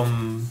originally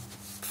from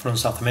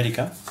South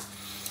America,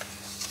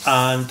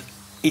 and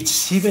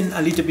it's even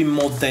a little bit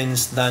more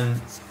dense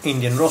than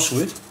Indian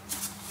rosewood,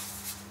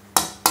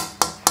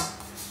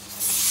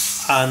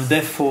 and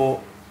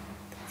therefore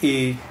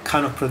it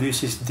kind of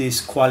produces this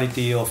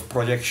quality of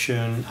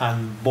projection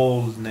and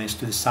boldness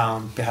to the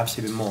sound, perhaps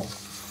even more.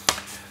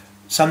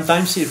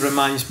 Sometimes it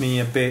reminds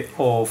me a bit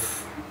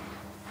of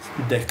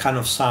the kind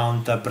of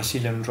sound that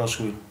Brazilian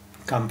rosewood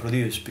can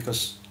produce,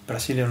 because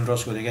Brazilian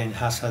rosewood again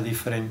has a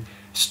different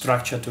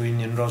structure to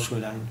Indian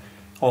rosewood, and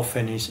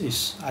often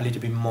is a little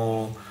bit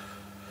more,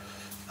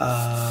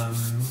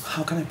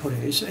 how can I put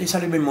it? It's a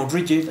little bit more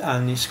rigid,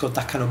 and it's got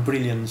that kind of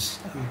brilliance,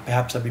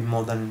 perhaps a bit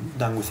more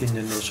than with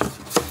Indian rosewood.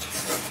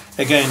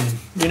 Again,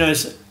 you know,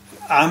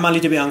 I'm a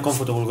little bit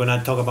uncomfortable when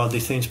I talk about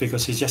these things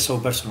because it's just so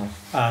personal.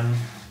 And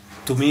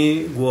to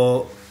me,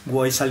 what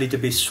is a little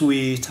bit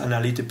sweet and a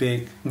little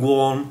bit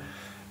warm,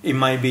 it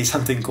might be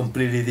something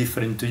completely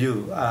different to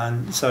you.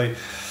 And so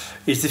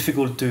it's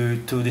difficult to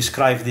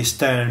describe these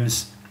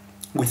terms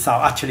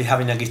without actually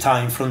having a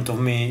guitar in front of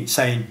me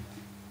saying,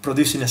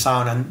 producing a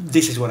sound, and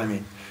this is what I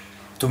mean.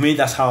 To me,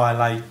 that's how I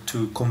like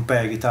to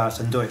compare guitars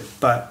and do it.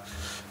 But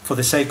for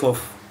the sake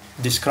of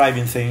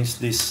describing things,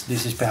 this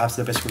is perhaps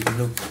the best we can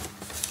do.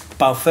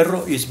 Pau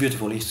ferro is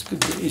beautiful.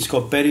 It's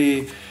got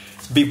very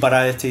big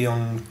variety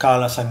on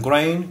colors and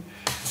grain,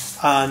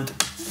 and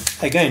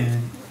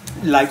again,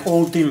 like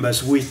all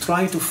timbers, we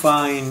try to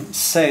find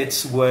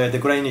sets where the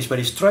grain is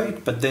very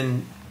straight, but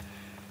then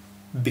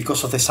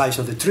because of the size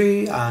of the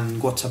tree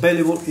and what's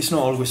available, it's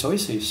not always so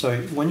easy. So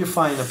when you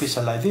find a piece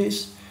like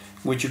this,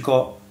 which you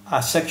got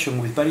a section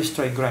with very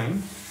straight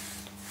grain,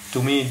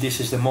 to me this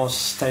is the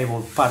most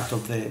stable part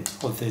of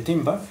the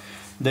timber.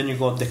 Then you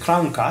got the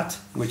crown cut,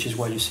 which is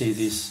where you see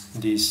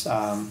these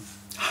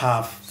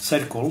half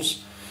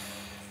circles.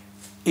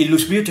 It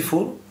looks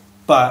beautiful,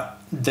 but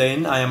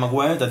then I am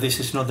aware that this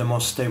is not the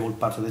most stable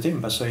part of the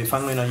timber. So if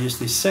I'm going to use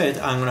this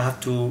set, I'm going to have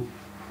to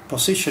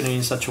position it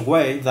in such a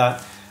way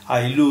that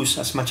I lose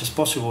as much as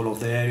possible of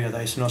the area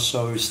that is not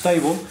so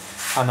stable,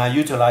 and I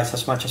utilize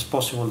as much as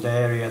possible the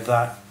area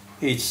that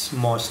it's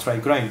more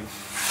straight grain.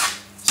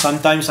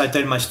 Sometimes I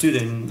tell my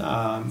students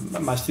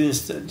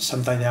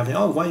sometimes they have,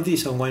 oh, why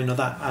this or why not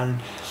that? And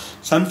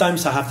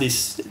sometimes I have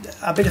this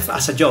a bit of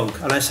as a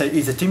joke, and I say,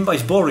 if the timber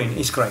is boring,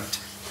 it's great.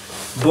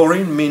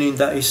 Boring meaning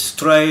that it's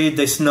straight,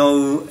 there's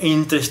no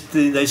interest,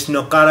 there's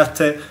no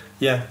character.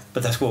 Yeah,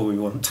 but that's what we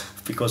want,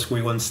 because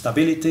we want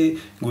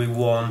stability, we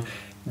want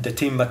the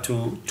timber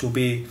to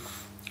be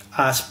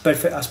as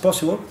perfect as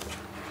possible.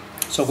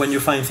 So when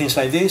you find things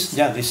like this,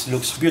 yeah, this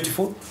looks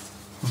beautiful,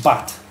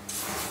 but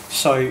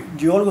so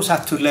you always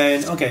have to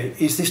learn, okay,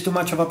 is this too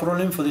much of a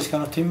problem for this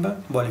kind of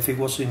timber? Well, if it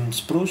was in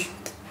spruce,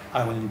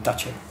 I wouldn't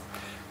touch it.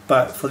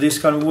 But for this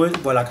kind of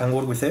wood, well, I can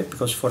work with it,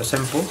 because for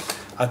example,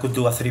 I could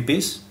do a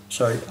 3-piece.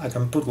 So I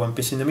can put one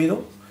piece in the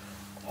middle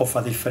of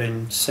a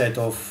different set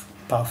of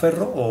pau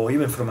ferro, or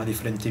even from a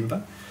different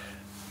timber,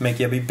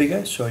 make it a bit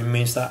bigger, so it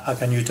means that I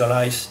can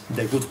utilize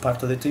the good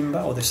part of the timber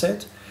or the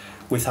set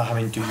without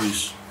having to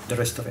use the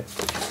rest of it.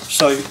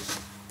 So,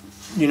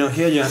 you know,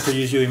 here you have to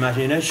use your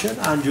imagination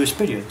and your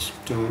experience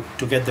to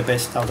get the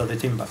best out of the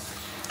timber.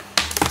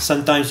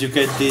 Sometimes you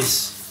get this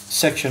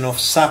section of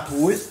sap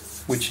wood,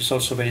 which is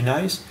also very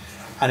nice.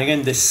 And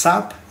again, the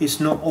sap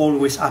is not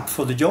always up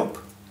for the job.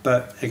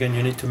 but again,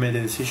 you need to make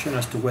the decision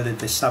as to whether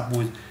the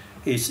subwood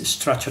is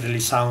structurally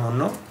sound or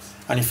not.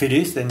 And if it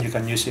is, then you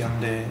can use it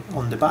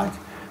on the back.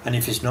 And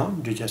if it's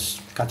not, you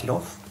just cut it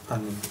off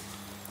and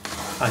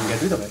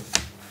get rid of it.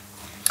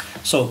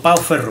 So pau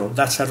ferro,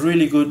 that's a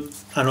really good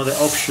another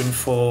option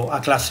for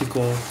a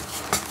classical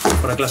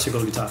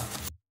guitar.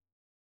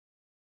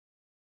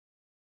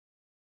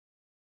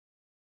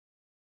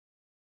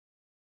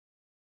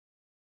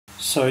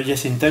 So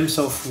yes, in terms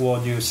of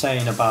what you're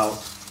saying about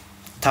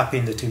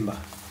tapping the timber,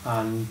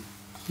 and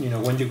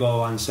when you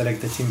go and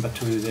select the timber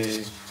to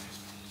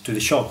the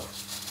shop,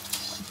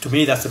 to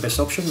me that's the best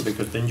option,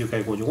 because then you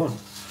get what you want.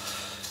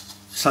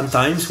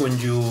 Sometimes when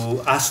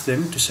you ask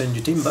them to send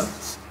you timber,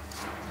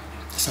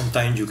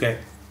 sometimes you get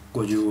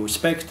what you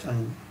expect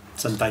and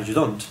sometimes you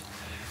don't.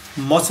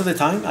 Most of the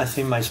time, I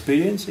think my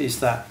experience is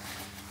that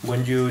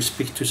when you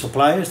speak to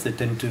suppliers, they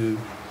tend to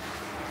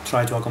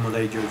try to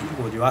accommodate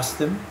what you ask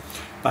them.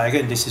 But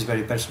again, this is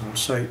very personal.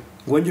 So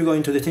when you go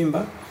into the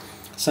timber,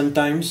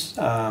 sometimes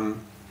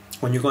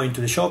when you go into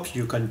the shop,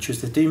 you can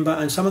choose the timber,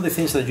 and some of the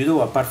things that you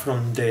do, apart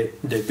from the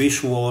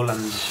visual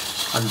and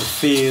the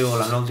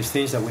feel and all these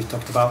things that we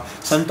talked about,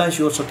 sometimes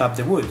you also tap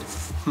the wood.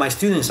 My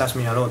students ask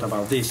me a lot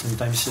about this.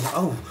 Sometimes say,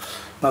 "Oh,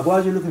 but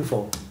what are you looking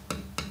for?"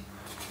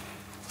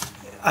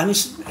 And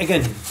it's,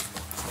 again,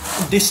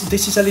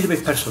 this is a little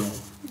bit personal.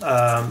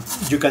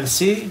 You can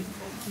see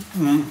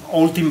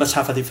all timbers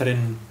have a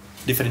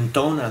different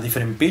tone and a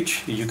different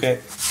pitch. You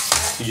get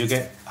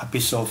a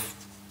piece of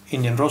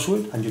Indian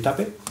rosewood and you tap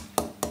it.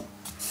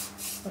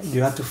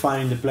 You have to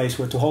find the place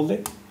where to hold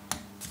it.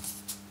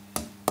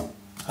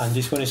 And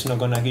this one is not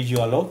gonna give you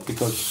a lot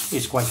because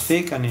it's quite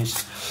thick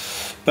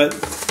but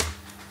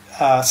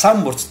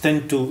soundboards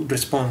tend to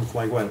respond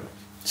quite well.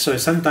 So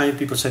sometimes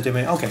people say to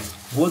me, "Okay,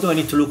 what do I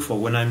need to look for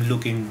when I'm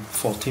looking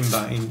for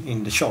timber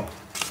in the shop?"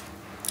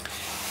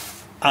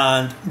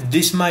 And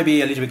this might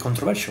be a little bit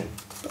controversial,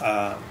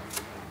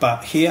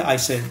 but here I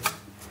said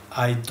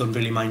I don't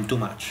really mind too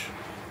much.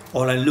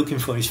 All I'm looking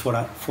for is for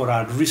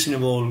a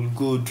reasonable,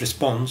 good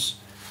response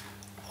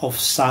of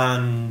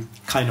some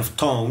kind of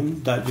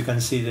tone that you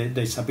can see that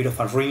there's a bit of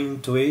a ring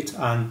to it,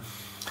 and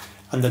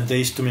that the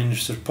instrument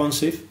is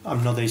responsive.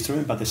 I'm not the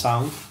instrument, but the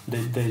sound,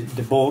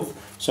 the board.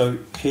 So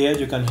here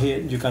you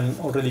can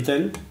already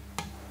tell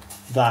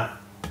that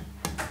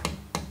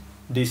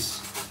this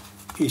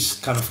is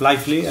kind of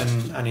lively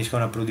and it's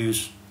going to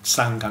produce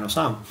some kind of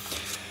sound.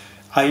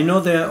 I know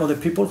there are other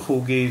people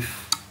who give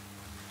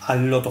a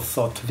lot of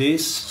thought to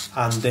this,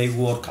 and they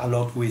work a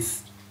lot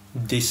with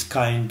this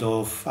kind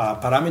of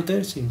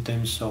parameters in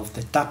terms of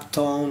the tap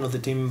tone of the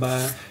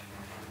timber,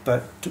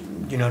 but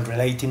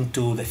relating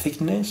to the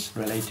thickness,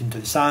 relating to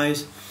the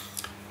size,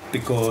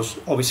 because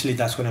obviously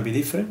that's going to be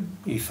different.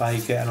 If I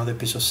get another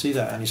piece of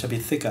cedar and it's a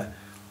bit thicker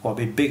or a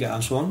bit bigger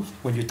and so on,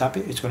 when you tap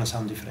it, it's going to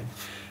sound different.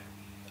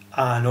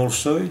 And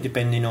also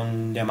depending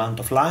on the amount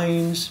of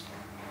lines,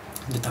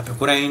 the type of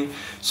grain.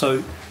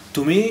 So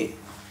to me,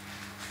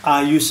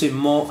 I use it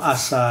more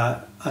as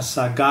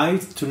a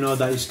guide to know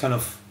that it's kind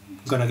of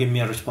gonna give me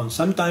a response.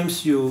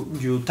 Sometimes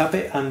you tap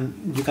it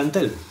and you can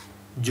tell.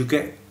 You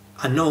get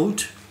a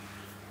note,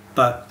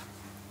 but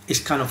it's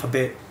kind of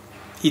it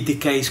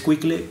decays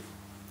quickly.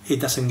 It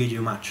doesn't give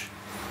you much.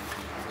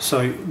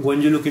 So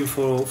when you're looking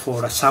for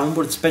a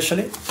soundboard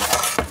especially,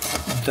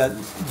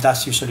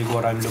 that's usually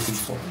what I'm looking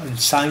for.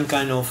 Some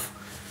kind of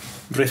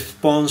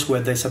response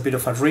where there's a bit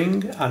of a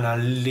ring and a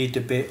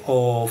little bit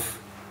of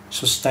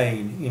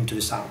sustain into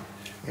the sound.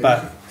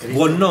 But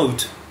one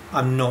note,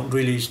 I'm not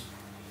really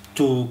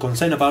too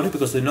concerned about it,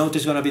 because the note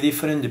is going to be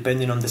different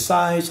depending on the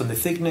size, on the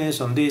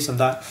thickness, on this and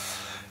that.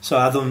 So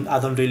I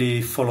don't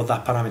really follow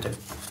that parameter.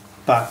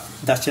 But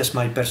that's just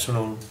my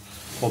personal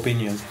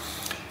opinion.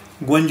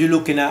 When you're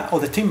looking at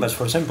other timbers,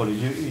 for example,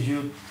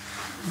 you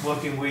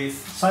working with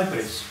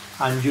cypress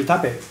and you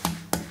tap it,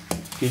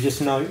 you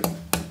just know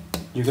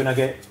you're gonna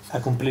get a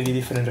completely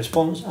different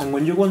response. And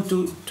when you want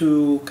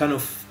to kind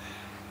of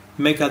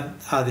make a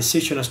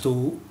decision as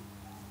to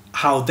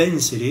how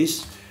dense it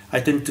is, I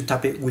tend to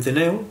tap it with a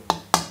nail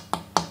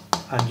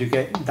and you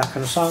get that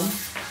kind of sound.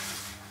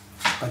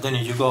 But then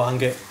if you go and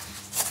get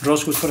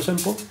rosewood, for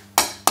example,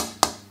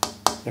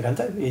 you can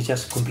tell it's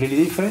just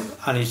completely different,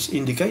 and it's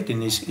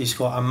indicating it's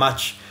got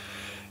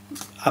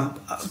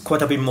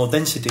quite a bit more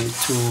density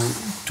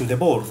to the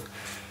board.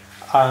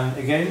 And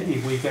again,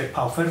 if we get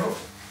pau ferro,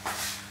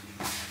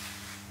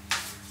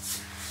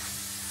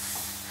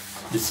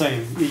 the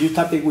same. If you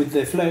tap it with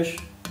the flesh,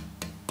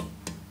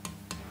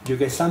 you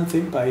get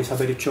something, but it's a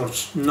very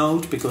short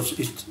note because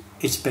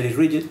it's very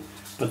rigid.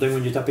 But then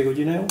when you tap it with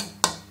your nail,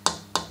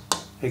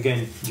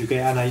 again, you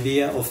get an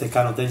idea of the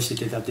kind of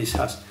density that this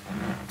has.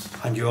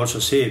 And you also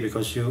see it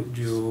because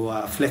you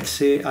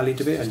flex it a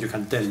little bit and you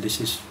can tell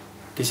this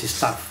is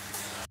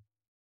tough.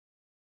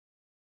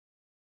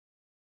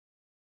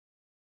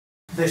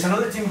 There's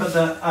another timber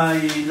that I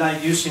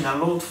like using a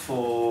lot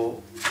for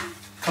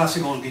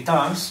classical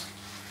guitars.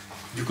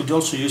 You could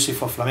also use it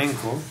for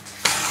flamenco,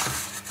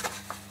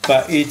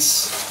 but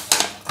it's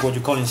what you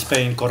call in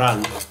Spain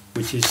coral,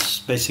 which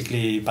is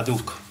basically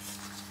paduk.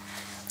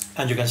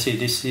 and you can see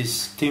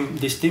this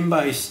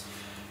timber is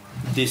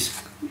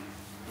this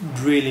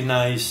really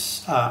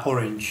nice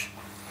orange.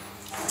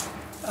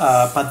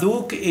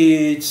 Paduk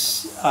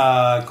is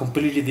a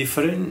completely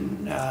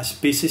different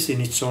species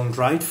in its own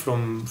right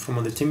from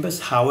other timbers.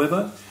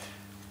 However,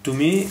 to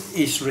me,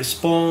 its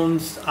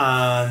response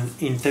and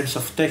in terms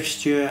of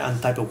texture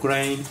and type of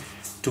grain,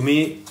 to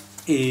me,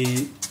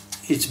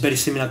 it's very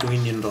similar to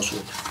Indian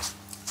rosewood,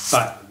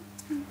 but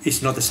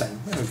it's not the same.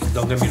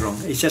 Don't get me wrong.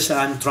 It's just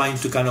I'm trying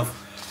to kind of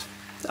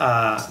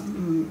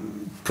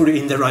put it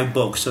in the right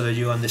box so that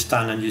you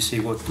understand and you see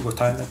what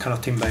kind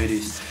of timber it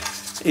is.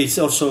 It's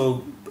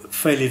also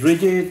fairly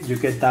rigid. You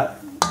get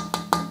that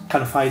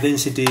kind of high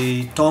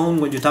density tone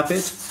when you tap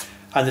it.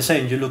 And the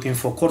same, you're looking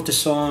for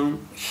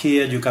quarter-tone.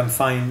 Here you can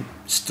find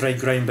straight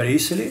grain very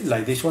easily,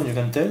 like this one. You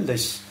can tell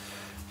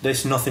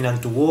there's nothing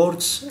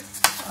untowards,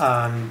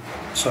 and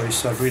so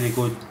it's a really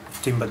good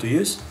timber to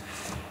use.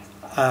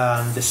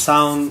 And the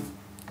sound,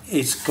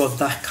 it's got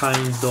that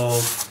kind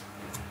of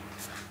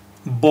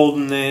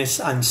boldness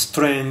and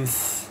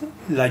strength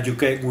like you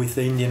get with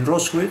the Indian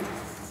rosewood,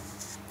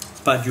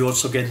 but you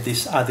also get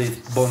this added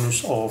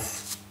bonus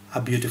of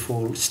a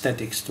beautiful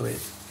aesthetics to it.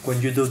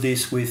 When you do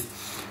this with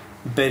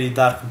very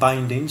dark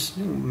bindings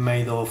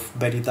made of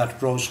very dark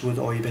rosewood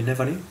or even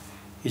ebony,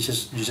 you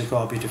just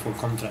got a beautiful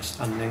contrast,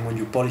 and then when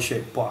you polish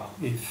it, wow,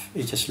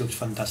 it just looks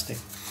fantastic.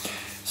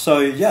 So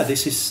yeah,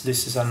 this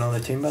is another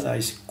timber that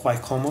is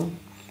quite common,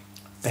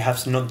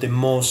 perhaps not the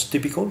most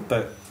typical,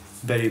 but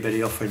very,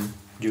 very often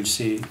you'll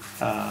see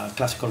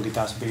classical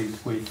guitars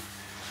built with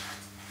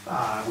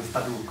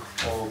paduk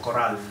or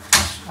corral,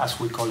 as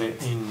we call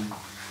it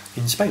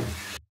in Spain.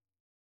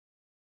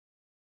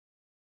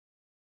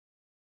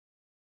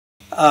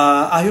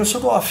 I also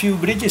got a few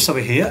bridges over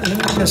here. Let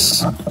me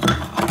just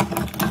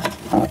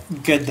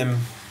get them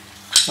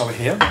over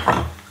here.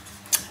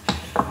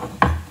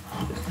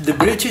 The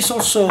bridge is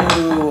also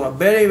a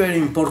very, very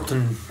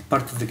important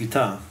part of the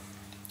guitar.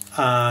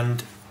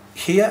 And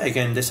here,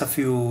 again, there's a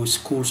few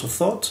schools of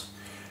thought.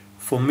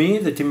 For me,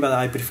 the timber that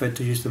I prefer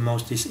to use the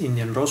most is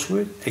Indian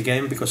rosewood.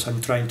 Again, because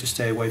I'm trying to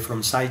stay away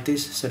from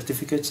CITES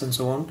certificates and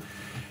so on.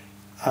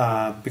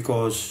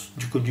 Because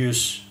you could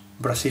use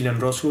Brazilian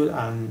rosewood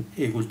and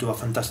it will do a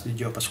fantastic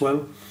job as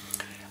well.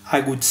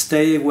 I would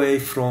stay away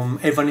from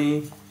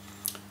ebony,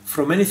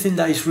 from anything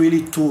that is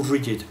really too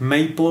rigid.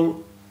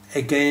 Maple,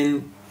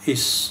 again,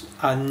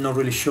 I'm not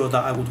really sure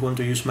that I would want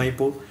to use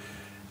maple.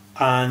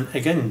 And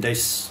again,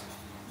 there's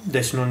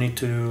no need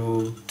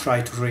to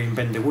try to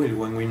reinvent the wheel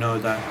when we know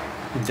that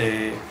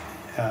the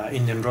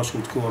Indian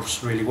rosewood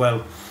works really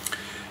well.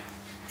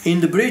 In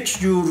the bridge,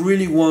 you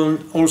really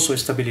want also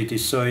stability,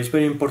 so it's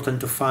very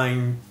important to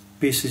find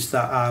pieces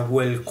that are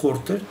well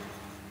quartered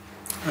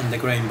and the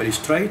grain very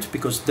straight,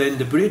 because then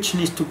the bridge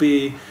needs to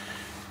be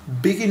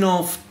big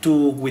enough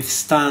to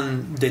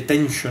withstand the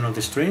tension of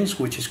the strings,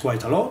 which is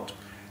quite a lot.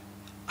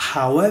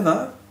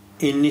 However,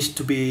 it needs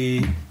to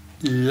be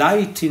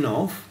light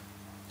enough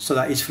so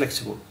that it's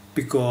flexible,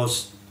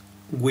 because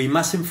we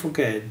mustn't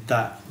forget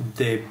that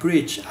the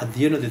bridge at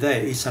the end of the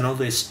day is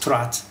another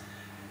strat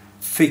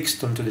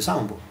fixed onto the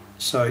soundboard.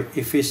 So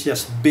if it's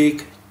just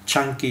big,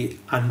 chunky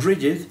and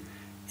rigid,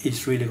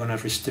 it's really going to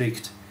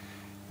restrict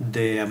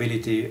the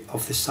ability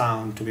of the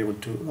sound to be able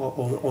to,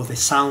 or the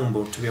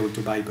soundboard to be able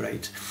to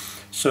vibrate.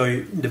 So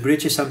the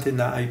bridge is something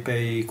that I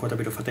pay quite a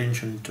bit of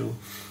attention to.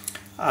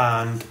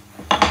 And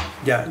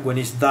yeah, when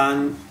it's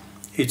done,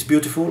 it's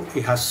beautiful.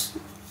 It has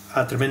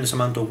a tremendous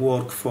amount of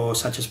work for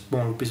such a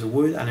small piece of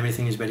wood, and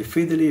everything is very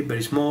fiddly,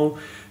 very small.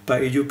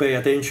 But if you pay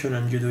attention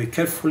and you do it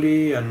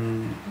carefully,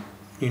 and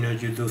you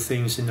do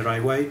things in the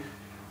right way,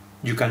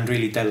 you can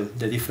really tell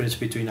the difference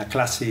between a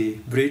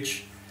classy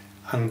bridge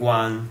and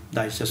one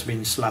that is just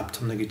been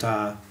slapped on the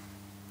guitar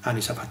and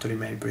it's a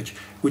factory-made bridge,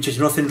 which is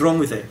nothing wrong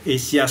with it.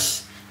 It's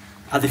just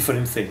a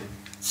different thing.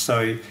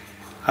 So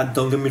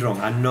don't get me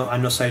wrong. I'm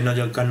not saying no,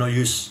 you cannot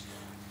use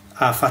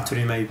a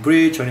factory-made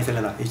bridge or anything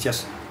like that. It's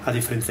just a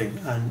different thing.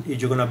 And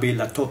if you're gonna build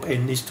a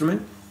top-end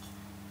instrument,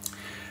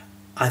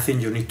 I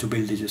think you need to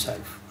build it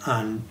yourself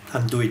and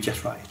do it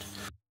just right.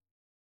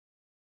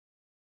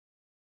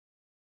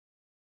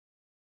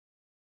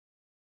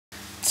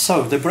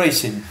 So the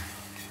bracing.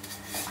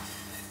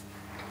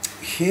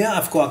 Here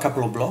I've got a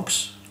couple of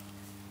blocks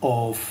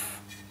of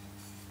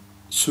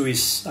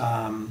Swiss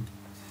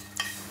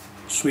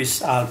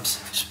Alps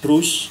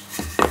spruce,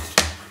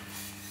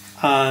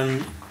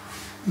 and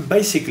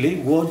basically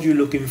what you're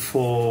looking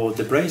for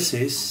the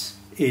braces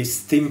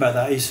is timber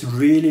that is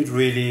really,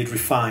 really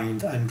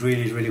refined and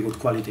really, really good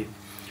quality.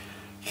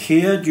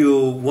 Here you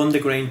want the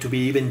grain to be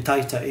even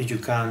tighter if you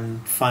can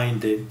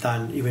find it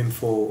than even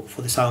for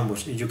the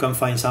soundboards. If you can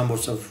find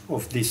soundboards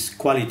of this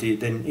quality,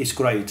 then it's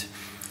great.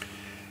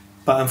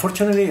 But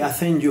unfortunately, I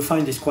think you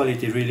find this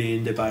quality really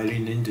in the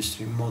violin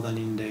industry more than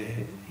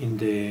in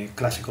the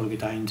classical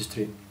guitar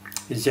industry.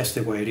 It's just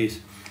the way it is.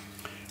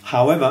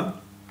 However,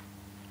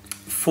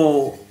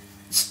 for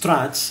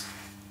strats,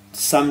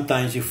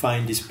 sometimes you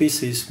find these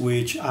pieces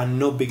which are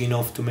not big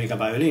enough to make a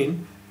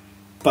violin,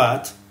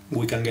 but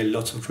we can get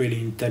lots of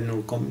really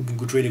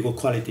really good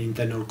quality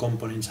internal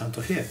components out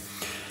of here.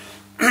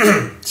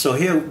 So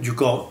here you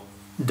got,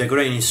 the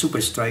grain is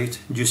super straight.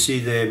 You see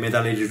the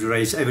metallic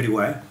rays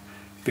everywhere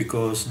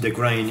because the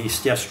grain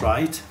is just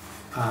right.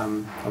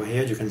 Over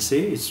here you can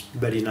see it's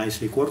very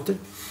nicely quartered.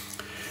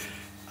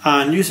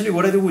 And usually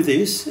what I do with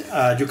this,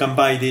 you can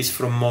buy this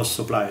from most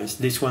suppliers.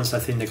 These ones I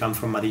think they come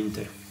from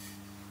Madinter.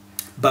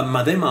 But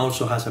Madema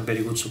also has a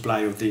very good supply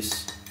of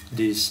this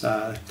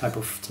type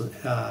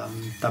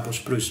of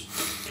spruce.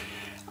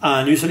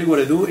 And usually what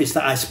I do is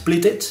that I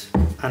split it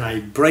and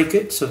I break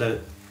it so that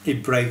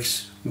it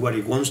breaks what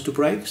it wants to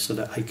break, so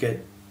that I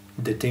get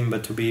the timber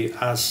to be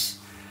as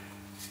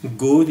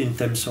good in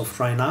terms of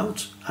drying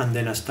out, and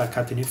then I start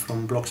cutting it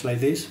from blocks like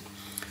this.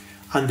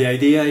 And the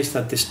idea is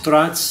that the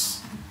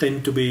struts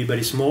tend to be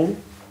very small.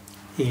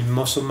 In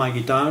most of my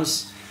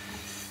guitars,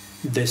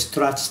 the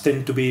struts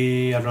tend to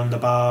be around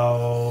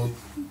about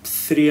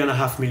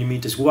 3.5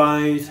 millimeters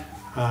wide,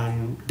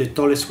 and the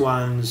tallest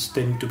ones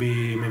tend to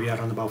be maybe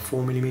around about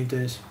 4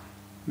 millimeters,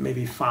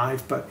 maybe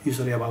 5, but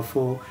usually about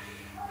 4.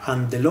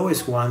 And the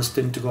lowest ones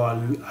tend to go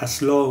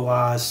as low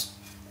as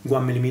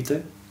 1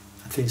 millimeter,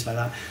 things like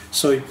that.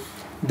 So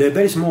they're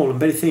very small and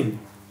very thin,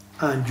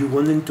 and you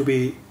want them to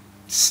be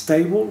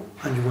stable,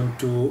 and you want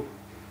to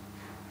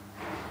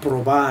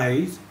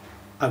provide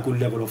a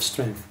good level of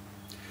strength.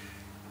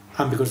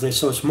 And because they're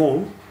so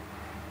small,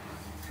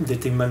 the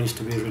timber needs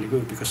to be really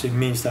good, because it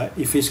means that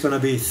if it's going to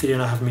be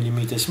 3.5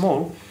 millimeters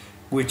small,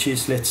 which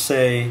is, let's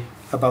say,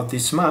 about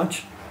this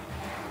much,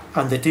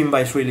 and the timber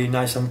is really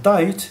nice and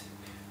tight,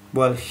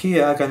 well,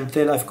 here I can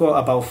tell I've got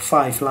about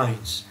 5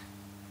 lines.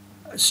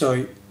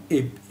 So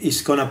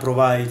it's going to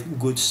provide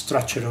good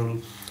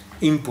structural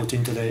input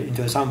into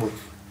the soundboard.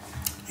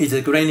 If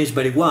the grain is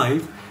very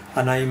wide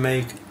and I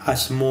make a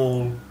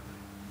small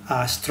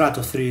strut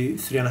of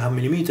 3.5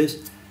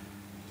 millimeters,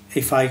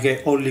 if I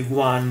get only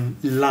one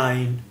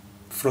line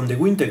from the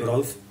winter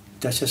growth,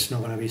 that's just not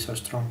going to be so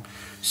strong.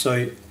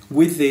 So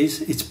with this,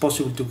 it's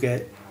possible to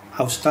get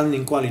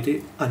outstanding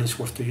quality, and it's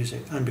worth to use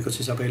it. And because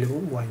it's available,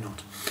 why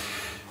not?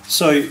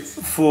 So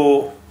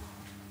for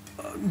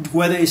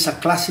whether it's a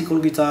classical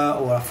guitar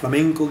or a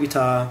flamenco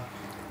guitar,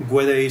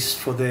 whether it's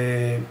for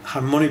the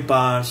harmonic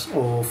bars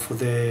or for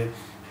the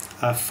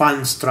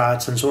fan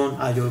struts and so on,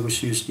 I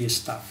always use this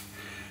stuff.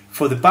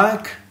 For the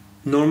back,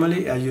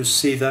 normally I use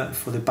cedar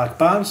for the back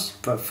bars,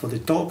 but for the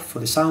top, for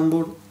the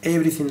soundboard,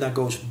 everything that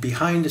goes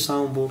behind the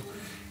soundboard,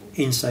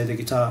 inside the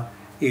guitar,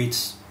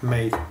 it's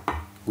made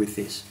with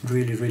this.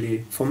 Really,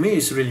 really, for me,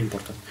 it's really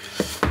important.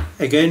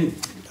 Again,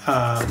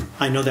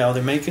 I know there are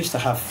other makers that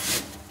have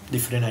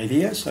different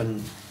ideas,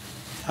 and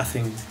I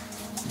think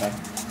that,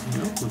 you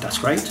know, that's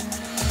great.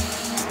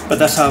 But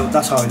that's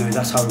how I do it.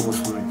 That's how it works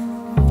for me.